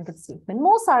is a blanket statement.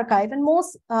 Most archive and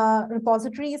most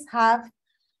repositories have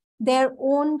their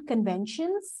own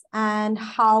conventions and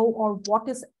how or what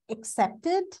is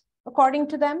accepted according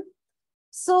to them.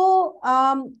 So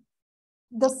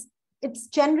it's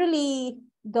generally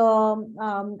the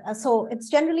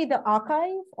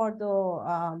archive or the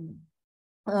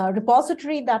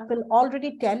repository that will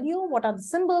already tell you what are the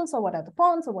symbols or what are the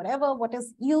fonts or whatever, what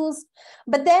is used.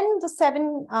 But then the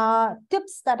 7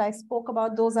 tips that I spoke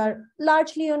about, those are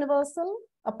largely universal,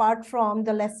 apart from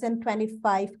the less than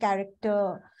 25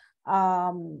 character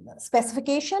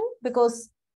specification, because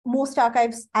most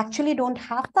archives actually don't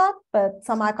have that, but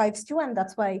some archives do, and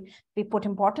that's why we put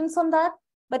importance on that.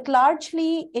 But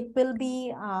largely it will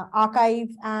be archive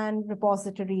and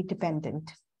repository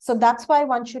dependent. So that's why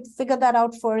one should figure that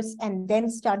out first and then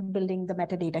start building the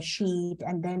metadata sheet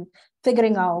and then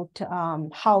figuring out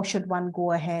how should one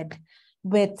go ahead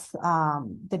with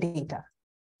the data.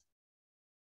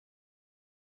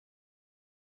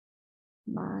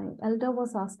 My elder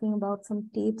was asking about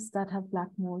some tapes that have black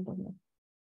mold on it.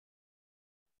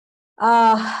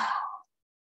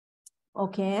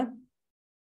 Okay.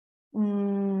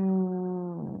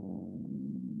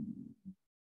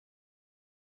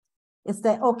 Is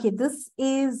that okay? This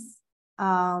is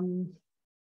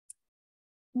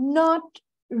not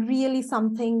really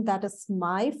something that is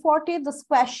my forte. This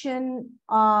question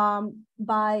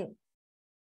by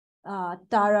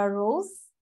Tara Rose.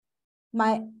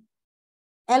 My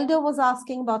elder was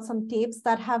asking about some tapes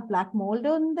that have black mold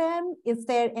on them. Is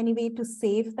there any way to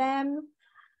save them?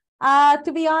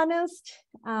 To be honest,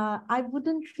 I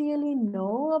wouldn't really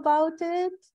know about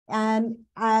it. And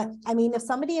I mean, if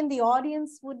somebody in the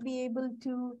audience would be able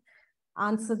to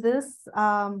answer this,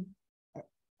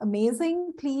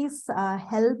 amazing. Please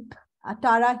help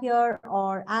Tara here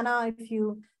or Anna if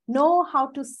you know how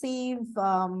to save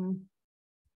some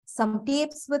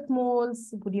tapes with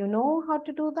molds. Would you know how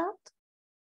to do that?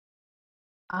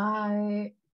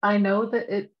 I know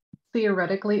that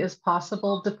theoretically is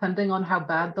possible depending on how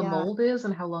bad the Yeah. mold is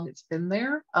and how long it's been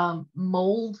there.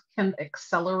 Mold can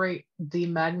accelerate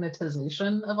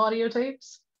demagnetization of audio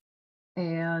tapes.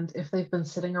 And if they've been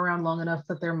sitting around long enough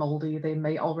that they're moldy, they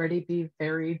may already be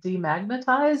very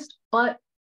demagnetized. But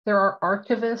there are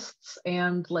archivists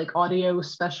and like audio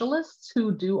specialists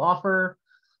who do offer.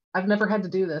 I've never had to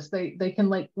do this. They can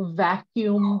like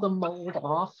vacuum the mold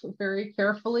off very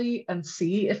carefully and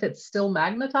see if it's still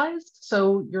magnetized.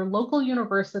 So your local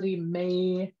university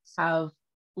may have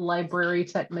library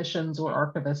technicians or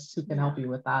archivists who can help you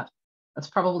with that. That's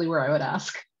probably where I would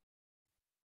ask.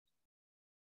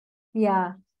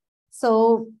 Yeah.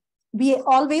 So we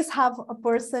always have a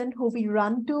person who we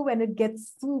run to when it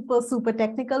gets super, super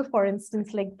technical, for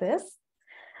instance, like this.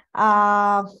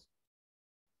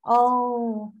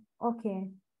 Oh, okay.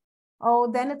 Oh,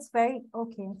 then it's very,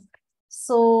 okay.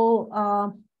 So,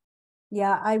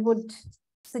 yeah, I would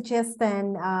suggest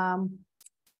then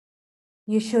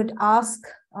you should ask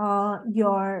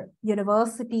your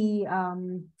university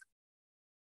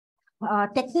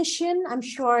technician. I'm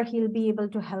sure he'll be able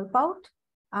to help out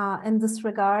in this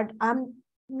regard. I'm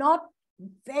not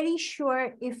very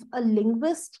sure if a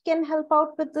linguist can help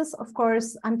out with this, of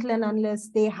course, until and unless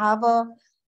they have a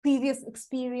previous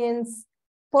experience,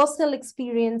 personal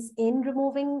experience in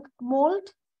removing mold.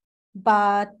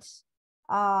 But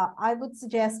I would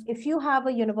suggest if you have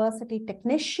a university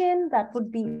technician, that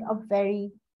would be a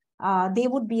very, they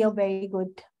would be a very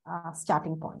good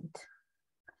starting point.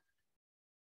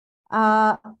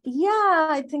 Yeah,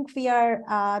 I think we are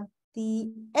at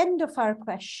the end of our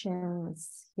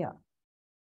questions here.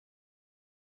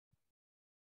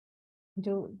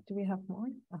 Do we have more?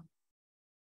 Oh.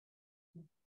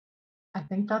 I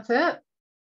think that's it.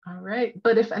 All right.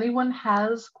 But if anyone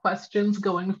has questions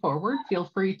going forward, feel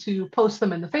free to post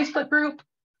them in the Facebook group.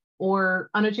 Or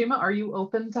Anujeema, are you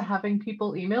open to having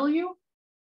people email you?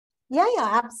 Yeah,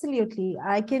 absolutely.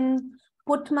 I can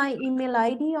put my email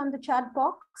ID on the chat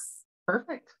box.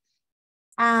 Perfect.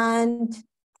 And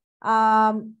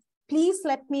please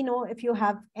let me know if you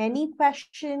have any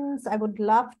questions. I would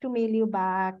love to mail you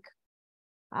back.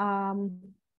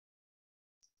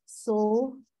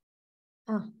 So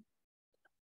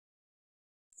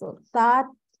that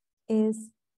is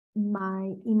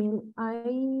my email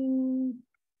ID.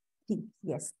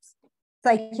 Yes.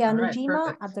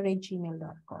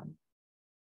 saikianujeema@gmail.com.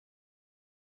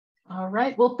 All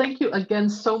right. Well, thank you again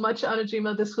so much,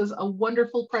 Anujeema. This was a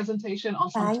wonderful presentation on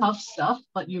some tough stuff,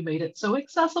 but you made it so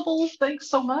accessible. Thanks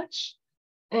so much.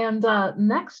 And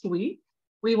next week,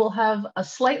 we will have a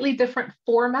slightly different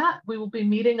format. We will be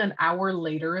meeting an hour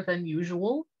later than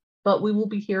usual, but we will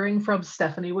be hearing from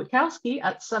Stephanie Witkowski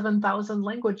at 7,000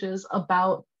 Languages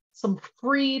about some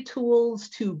free tools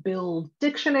to build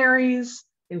dictionaries,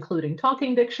 including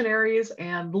talking dictionaries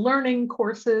and learning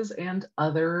courses and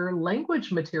other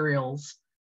language materials.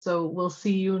 So we'll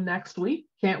see you next week.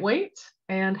 Can't wait.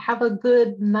 And have a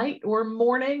good night or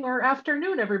morning or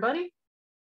afternoon, everybody.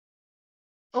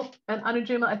 Oh, and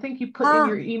Anujeema, I think you put in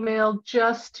your email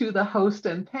just to the host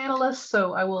and panelists,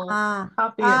 so I will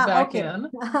copy it back in.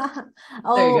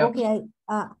 There you go. Okay.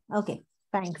 Okay,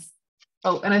 thanks.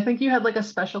 Oh, and I think you had like a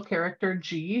special character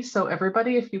G. So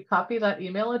everybody, if you copy that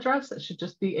email address, it should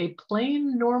just be a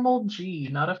plain normal G,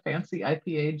 not a fancy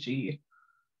IPA G.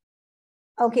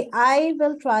 Okay, I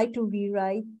will try to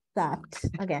rewrite that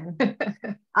again.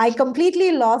 I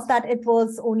completely lost that it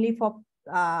was only for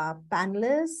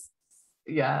panelists.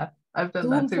 Yeah, I've done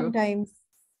Zoom that too. Sometimes,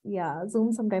 yeah,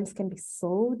 Zoom sometimes can be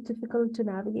so difficult to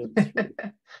navigate through.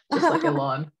 Just like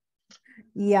ELAN.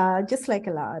 Yeah, just like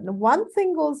ELAN. One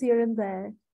thing goes here and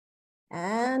there,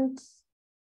 and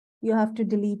you have to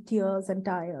delete yours and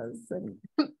tires. And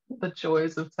the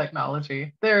joys of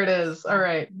technology. There it is. All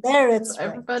right. There it's so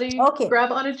everybody, okay.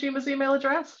 Grab Anujeema's email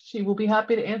address. She will be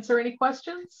happy to answer any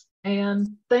questions.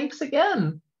 And thanks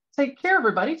again. Take care,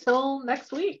 everybody. Till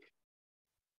next week.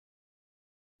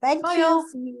 Thank Bye, you. y'all.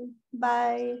 See you.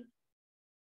 Bye.